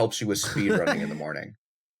anything that helps you with speed running in the morning?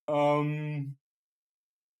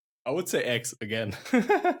 I would say eggs again.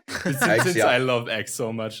 Eggs, since yeah. I love eggs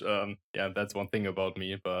so much, yeah, that's one thing about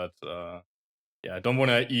me. But yeah, I don't want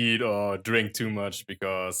to eat or drink too much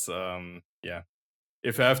because yeah,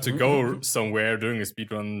 if I have to go somewhere during a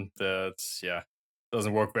speedrun, that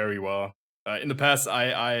doesn't work very well. In the past,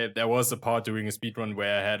 there was a part during a speedrun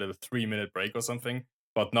where I had a 3-minute break or something,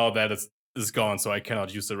 but now that is gone, so I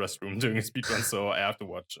cannot use the restroom during a speedrun, so I have to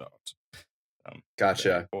watch out.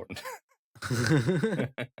 Gotcha. Important.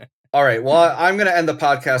 All right. Well, I'm going to end the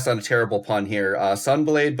podcast on a terrible pun here.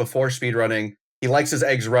 Sunblade, before speedrunning, he likes his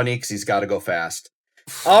eggs runny because he's got to go fast.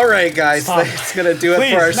 All right, guys. Stop. That's going to do it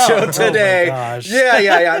Please, for our no. show today. Oh my gosh.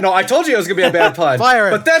 Yeah. No, I told you it was going to be a bad pun. Fire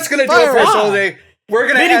it. But that's going to do it Fire for our it. show today. We're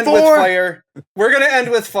going to Mini end with four. fire. We're going to end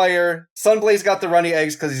with fire. Sunblade's got the runny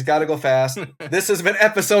eggs because he's got to go fast. This has been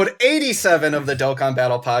episode 87 of the Dokkan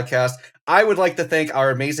Battle Podcast. I would like to thank our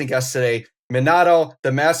amazing guests today, Minato,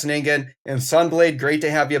 the Masked Ningen, and Sunblade. Great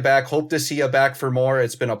to have you back. Hope to see you back for more.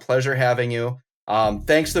 It's been a pleasure having you.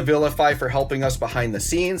 Thanks to Vilify for helping us behind the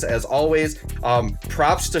scenes. As always,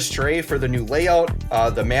 props to Stray for the new layout.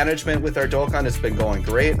 The management with our Dokkan has been going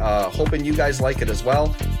great. Hoping you guys like it as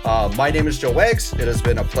well. My name is Joe Wags. It has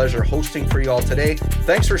been a pleasure hosting for you all today.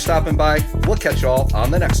 Thanks for stopping by. We'll catch you all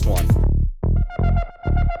on the next one.